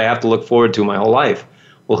 This is what I have to look forward to my whole life.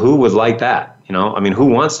 Well, who would like that? I mean, who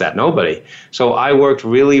wants that? Nobody. So I worked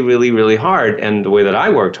really, really, really hard. And the way that I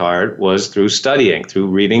worked hard was through studying, through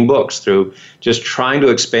reading books, through just trying to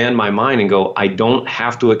expand my mind and go, I don't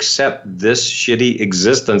have to accept this shitty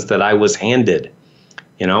existence that I was handed.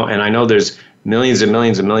 And I know there's millions and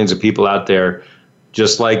millions and millions of people out there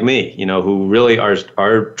just like me, who really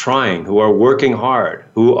are trying, who are working hard,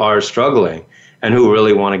 who are struggling, and who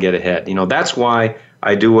really want to get ahead. That's why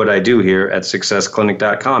I do what I do here at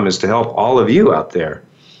successclinic.com, is to help all of you out there.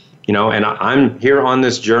 And I'm here on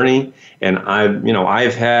this journey, and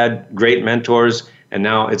I've had great mentors, and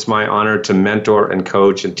now it's my honor to mentor and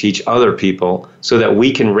coach and teach other people so that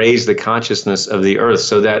we can raise the consciousness of the earth,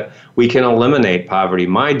 so that we can eliminate poverty.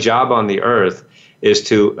 My job on the earth is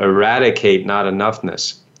to eradicate not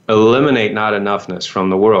enoughness, eliminate not enoughness from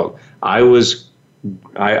the world. I was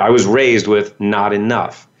raised with not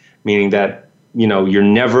enough, meaning that you're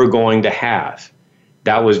never going to have.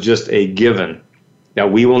 That was just a given that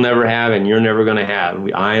we will never have and you're never going to have.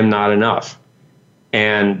 I am not enough.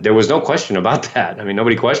 And there was no question about that. I mean,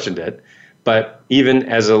 nobody questioned it. But even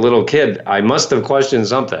as a little kid, I must have questioned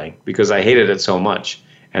something because I hated it so much.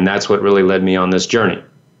 And that's what really led me on this journey.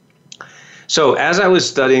 So as I was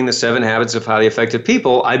studying The 7 Habits of Highly Effective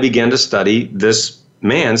People, I began to study this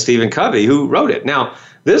man, Stephen Covey, who wrote it. Now,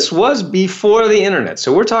 this was before the internet.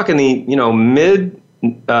 So we're talking the,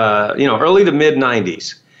 early to mid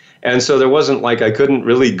 90s. And so there wasn't I couldn't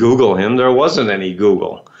really Google him. There wasn't any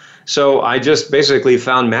Google. So I just basically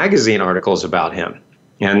found magazine articles about him.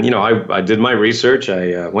 And, I did my research.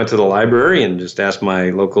 I went to the library and just asked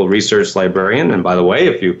my local research librarian. And by the way,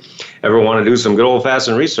 if you ever want to do some good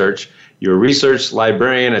old-fashioned research, your research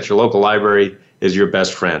librarian at your local library is your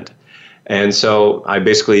best friend. And so I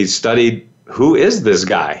basically studied, who is this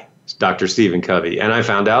guy, Dr. Stephen Covey? And I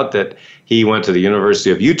found out that he went to the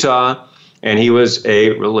University of Utah, and he was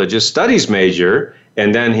a religious studies major,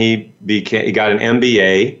 and then he got an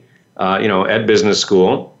MBA, at business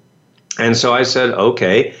school. And so I said,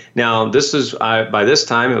 okay, now by this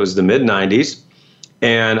time it was the mid 90s,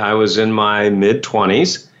 and I was in my mid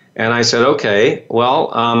 20s. And I said, okay,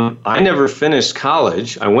 well, I never finished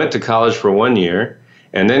college. I went to college for 1 year,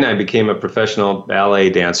 and then I became a professional ballet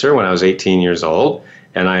dancer when I was 18 years old,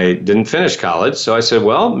 and I didn't finish college. So I said,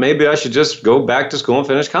 well, maybe I should just go back to school and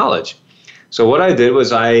finish college. So what I did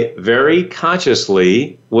was I very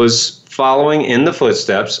consciously was following in the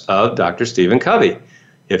footsteps of Dr. Stephen Covey.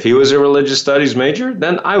 If he was a religious studies major,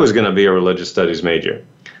 then I was going to be a religious studies major.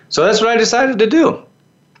 So that's what I decided to do.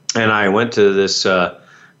 And I went to this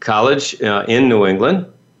college in New England,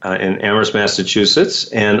 in Amherst,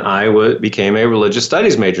 Massachusetts, and I became a religious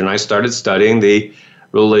studies major, and I started studying the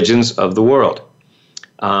religions of the world.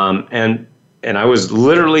 And I was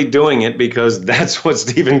literally doing it because that's what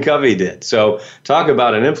Stephen Covey did. So talk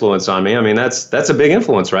about an influence on me. I mean, that's a big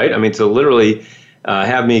influence, right? I mean, to literally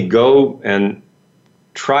have me go and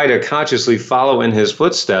try to consciously follow in his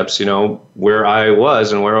footsteps, where I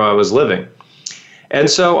was and where I was living. And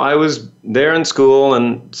so I was there in school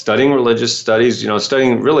and studying religious studies,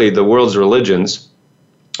 studying really the world's religions,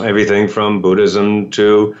 everything from Buddhism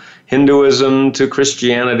to Hinduism to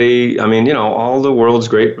Christianity. I mean, all the world's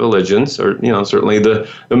great religions, or, certainly the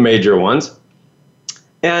major ones.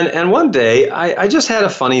 And one day I just had a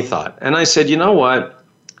funny thought. And I said, you know what?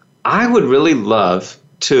 I would really love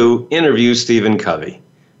to interview Stephen Covey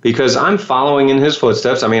because I'm following in his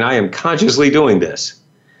footsteps. I mean, I am consciously doing this.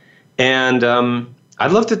 And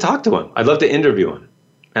I'd love to talk to him. I'd love to interview him.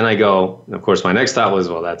 And I go, of course, my next thought was,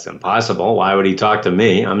 well, that's impossible. Why would he talk to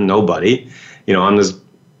me? I'm nobody. I'm this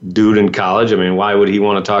dude in college. I mean, why would he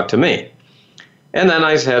want to talk to me? And then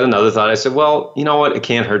I had another thought. I said, well, you know what? It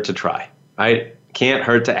can't hurt to try. Right? Can't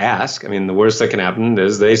hurt to ask. I mean, the worst that can happen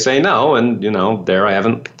is they say no. And, there I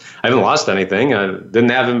haven't lost anything. I didn't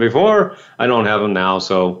have him before. I don't have him now.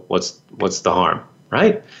 So what's the harm?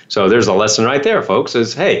 Right? So there's a lesson right there, folks,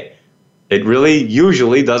 is, hey, it really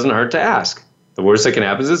usually doesn't hurt to ask. The worst that can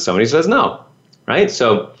happen is somebody says no, right?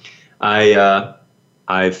 So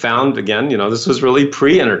I found, again, this was really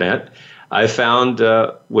pre-internet. I found,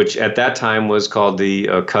 which at that time was called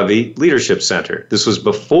the Covey Leadership Center. This was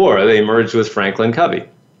before they merged with Franklin Covey.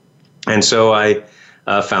 And so I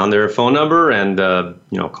found their phone number and,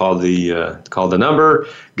 called the number,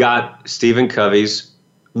 got Stephen Covey's,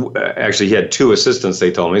 actually he had 2 assistants,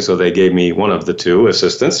 they told me, so they gave me one of the 2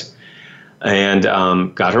 assistants, and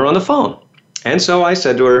got her on the phone. And so I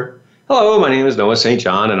said to her, hello, my name is Noah St.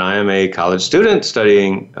 John, and I am a college student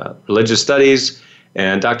studying religious studies,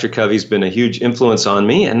 and Dr. Covey's been a huge influence on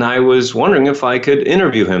me, and I was wondering if I could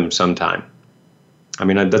interview him sometime. I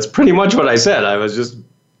mean, that's pretty much what I said. I was just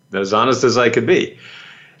as honest as I could be.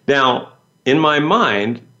 Now, in my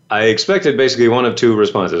mind, I expected basically one of two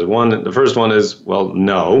responses. The first one is, well,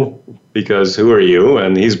 no, because who are you?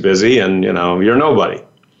 And he's busy and, you're nobody,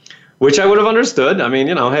 which I would have understood. I mean,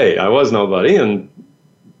 hey, I was nobody and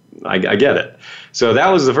I get it. So that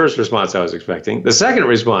was the first response I was expecting. The second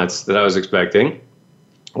response that I was expecting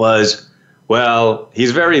was, well,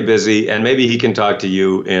 he's very busy and maybe he can talk to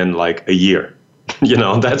you in like a year.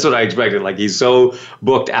 That's what I expected. Like he's so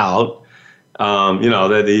booked out,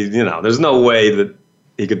 that there's no way that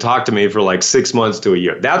he could talk to me for like 6 months to a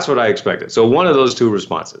year. That's what I expected. So one of those two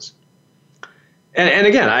responses. And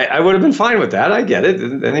again, I would have been fine with that. I get it.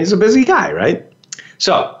 And he's a busy guy, right?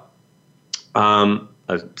 So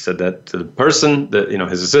I said that to the person,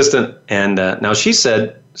 his assistant. And now she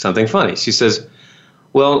said something funny. She says,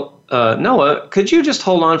 well, Noah, could you just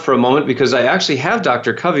hold on for a moment? Because I actually have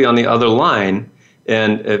Dr. Covey on the other line.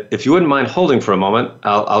 And if you wouldn't mind holding for a moment,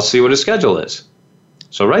 I'll see what his schedule is.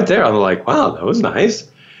 So right there, I'm like, wow, that was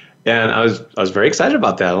nice. And I was very excited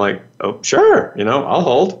about that. I'm like, oh, sure, I'll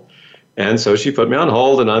hold. And so she put me on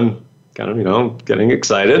hold, and I'm kind of, getting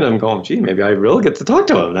excited. I'm going, gee, maybe I really get to talk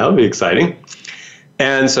to him. That would be exciting.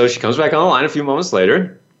 And so she comes back on the line a few moments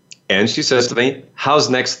later, and she says to me, how's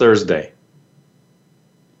next Thursday?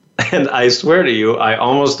 And I swear to you, I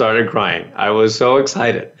almost started crying. I was so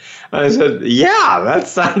excited. I said, yeah, that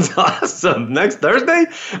sounds awesome. Next Thursday?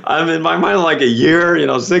 I'm in my mind like a year,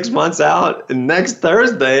 6 months out. And next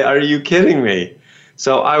Thursday? Are you kidding me?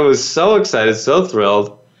 So I was so excited, so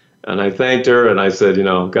thrilled. And I thanked her and I said,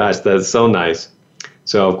 gosh, that's so nice.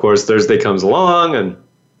 So, of course, Thursday comes along and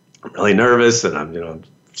I'm really nervous and I'm,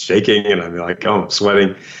 shaking and I'm like, oh, I'm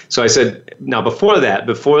sweating. So I said, now before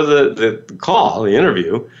the call, the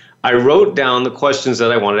interview, I wrote down the questions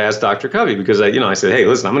that I wanted to ask Dr. Covey because I said, hey,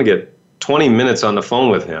 listen, I'm going to get 20 minutes on the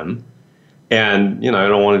phone with him. And, I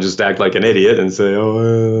don't want to just act like an idiot and say,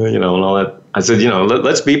 and all that. I said,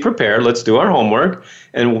 let's be prepared. Let's do our homework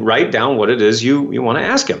and write down what it is you want to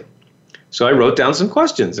ask him. So I wrote down some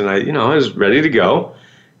questions and I was ready to go.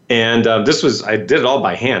 And I did it all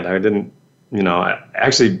by hand. I didn't,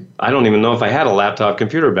 I don't even know if I had a laptop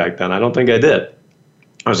computer back then. I don't think I did.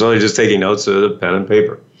 I was only just taking notes with a pen and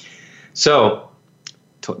paper. So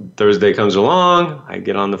Thursday comes along, I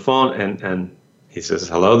get on the phone and he says,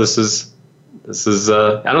 hello, this is,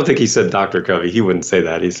 I don't think he said Dr. Covey. He wouldn't say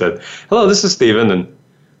that. He said, hello, this is Stephen. And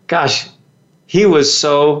gosh, he was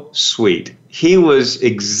so sweet. He was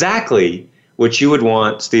exactly what you would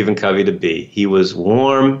want Stephen Covey to be. He was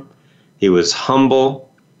warm. He was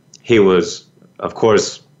humble. He was, of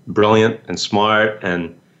course, brilliant and smart.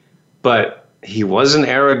 But he wasn't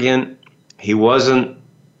arrogant. He wasn't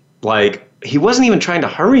even trying to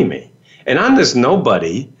hurry me. And I'm this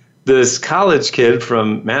nobody, this college kid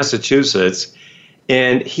from Massachusetts,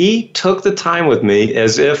 and he took the time with me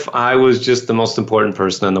as if I was just the most important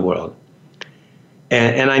person in the world.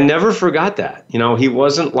 And I never forgot that. He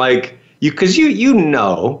wasn't like, because you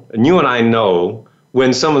know, and you and I know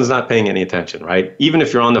when someone's not paying any attention, right? Even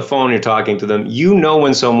if you're on the phone, you're talking to them, you know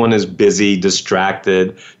when someone is busy,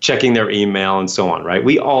 distracted, checking their email and so on, right?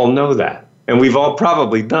 We all know that. And we've all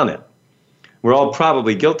probably done it. We're all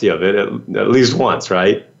probably guilty of it at least once,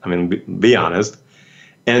 right? I mean, be honest.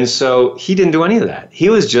 And so he didn't do any of that. He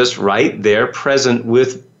was just right there present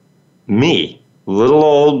with me, little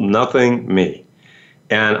old nothing me.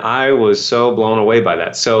 And I was so blown away by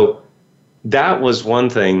that. So that was one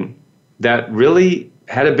thing that really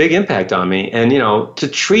had a big impact on me. And, to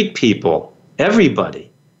treat people,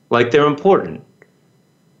 everybody, like they're important.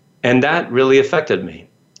 And that really affected me.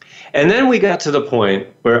 And then we got to the point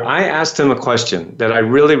where I asked him a question that I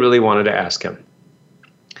really, really wanted to ask him.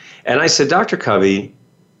 And I said, Dr. Covey,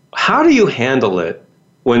 how do you handle it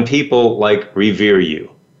when people revere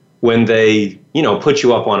you, when they, put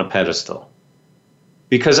you up on a pedestal?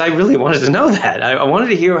 Because I really wanted to know that. I wanted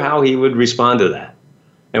to hear how he would respond to that.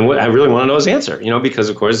 And I really want to know his answer, because,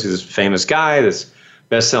 of course, he's this famous guy, this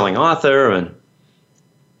best-selling author, and,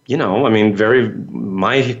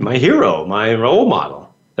 my hero, my role model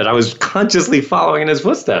that I was consciously following in his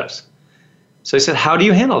footsteps. So I said, how do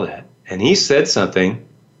you handle that? And he said something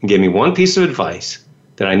and gave me one piece of advice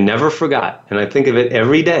that I never forgot, and I think of it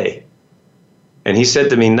every day. And he said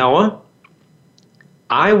to me, Noah,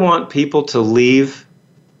 I want people to leave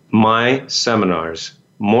my seminars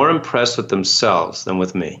more impressed with themselves than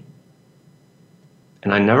with me.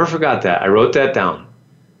 And I never forgot that. I wrote that down.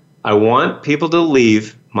 I want people to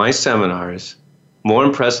leave my seminars more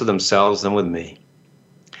impressed with themselves than with me.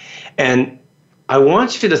 And I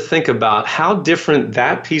want you to think about how different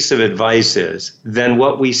that piece of advice is than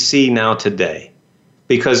what we see now today.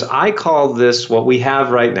 because I call this what we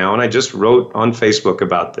have right now, and I just wrote on Facebook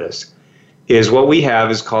about this, is what we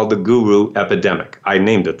have is called the guru epidemic. I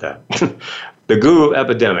named it that. The guru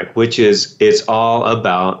epidemic, which is it's all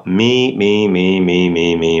about me,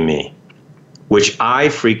 which I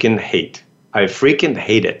freaking hate. I freaking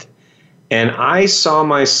hate it. And I saw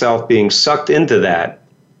myself being sucked into that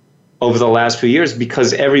over the last few years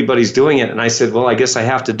because everybody's doing it. And I said, well, I guess I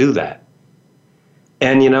have to do that.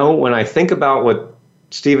 And, when I think about what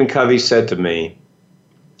Stephen Covey said to me,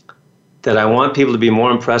 that I want people to be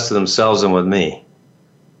more impressed with themselves than with me,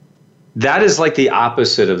 that is like the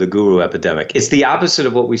opposite of the guru epidemic. It's the opposite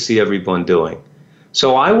of what we see everyone doing.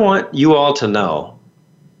 So I want you all to know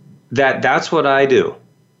that that's what I do.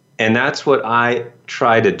 And that's what I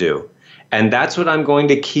try to do. And that's what I'm going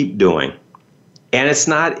to keep doing. And it's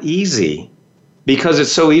not easy because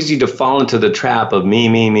it's so easy to fall into the trap of me,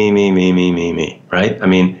 right? I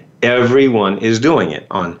mean, everyone is doing it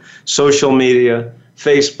on social media,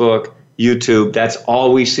 Facebook, YouTube. That's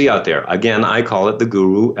all we see out there. Again, I call it the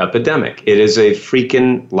guru epidemic. It is a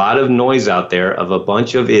freaking lot of noise out there of a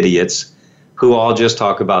bunch of idiots who all just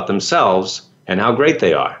talk about themselves and how great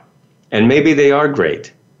they are. And maybe they are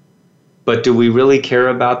great. But do we really care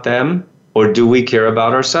about them, or do we care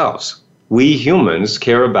about ourselves? We humans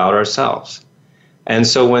care about ourselves. And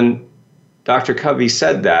so when Dr. Covey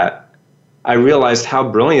said that, I realized how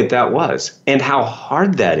brilliant that was and how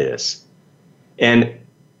hard that is. And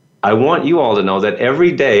I want you all to know that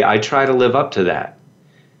every day I try to live up to that.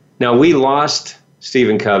 Now, we lost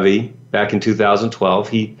Stephen Covey back in 2012.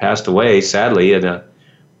 He passed away, sadly, in a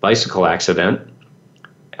bicycle accident.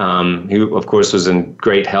 He, of course, was in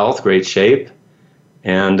great health, great shape.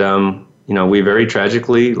 And, we very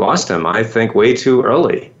tragically lost him, I think, way too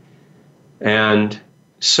early. And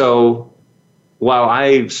so while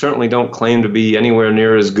I certainly don't claim to be anywhere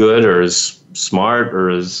near as good or as smart or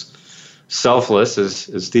as selfless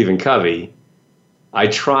as Stephen Covey, I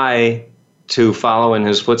try to follow in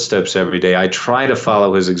his footsteps every day. I try to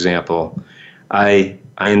follow his example. I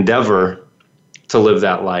endeavor to live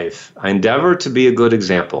that life. I endeavor to be a good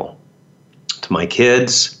example to my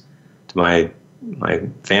kids, to my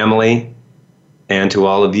family, and to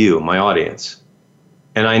all of you, my audience.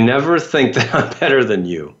 And I never think that I'm better than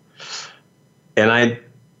you. And I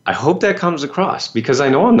hope that comes across, because I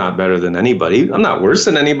know I'm not better than anybody. I'm not worse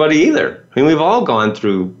than anybody either. I mean, we've all gone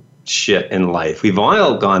through shit in life. We've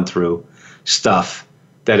all gone through stuff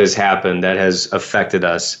that has happened, that has affected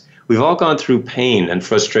us. We've all gone through pain and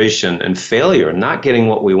frustration and failure, not getting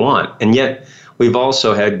what we want. And yet we've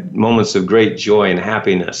also had moments of great joy and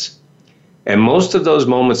happiness. And most of those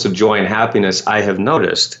moments of joy and happiness, I have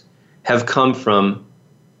noticed, have come from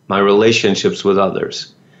my relationships with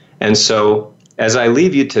others. And so as I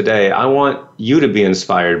leave you today, I want you to be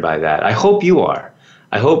inspired by that. I hope you are.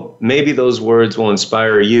 I hope maybe those words will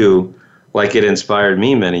inspire you like it inspired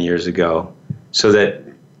me many years ago, so that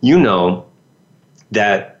you know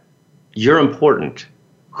that you're important.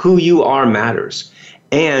 Who you are matters.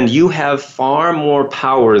 And you have far more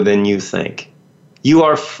power than you think. You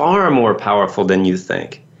are far more powerful than you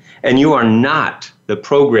think. And you are not the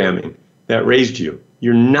programming that raised you.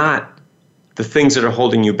 You're not the things that are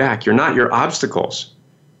holding you back. You're not your obstacles.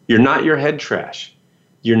 You're not your head trash.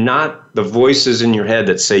 You're not the voices in your head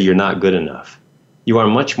that say you're not good enough. You are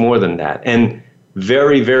much more than that. And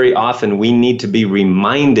very, very often we need to be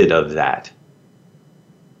reminded of that.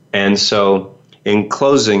 And so in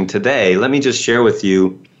closing today, let me just share with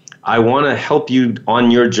you, I want to help you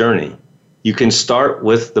on your journey. You can start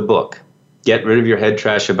with the book, Get Rid of Your Head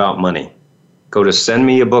Trash About Money. Go to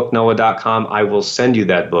sendmeabooknoah.com. I will send you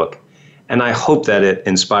that book. And I hope that it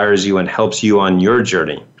inspires you and helps you on your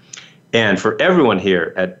journey. And for everyone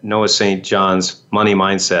here at Noah St. John's Money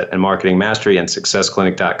Mindset and Marketing Mastery and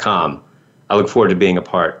SuccessClinic.com, I look forward to being a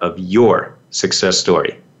part of your success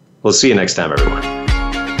story. We'll see you next time, everyone.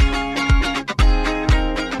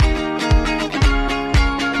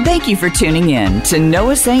 Thank you for tuning in to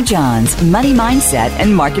Noah St. John's Money Mindset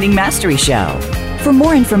and Marketing Mastery Show. For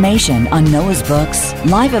more information on Noah's books,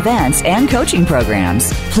 live events, and coaching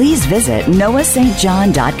programs, please visit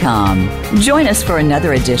noahstjohn.com. Join us for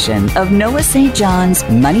another edition of Noah St. John's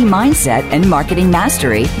Money Mindset and Marketing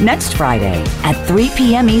Mastery next Friday at 3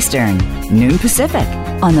 p.m. Eastern, noon Pacific,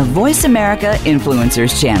 on the Voice America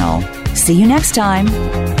Influencers channel. See you next time.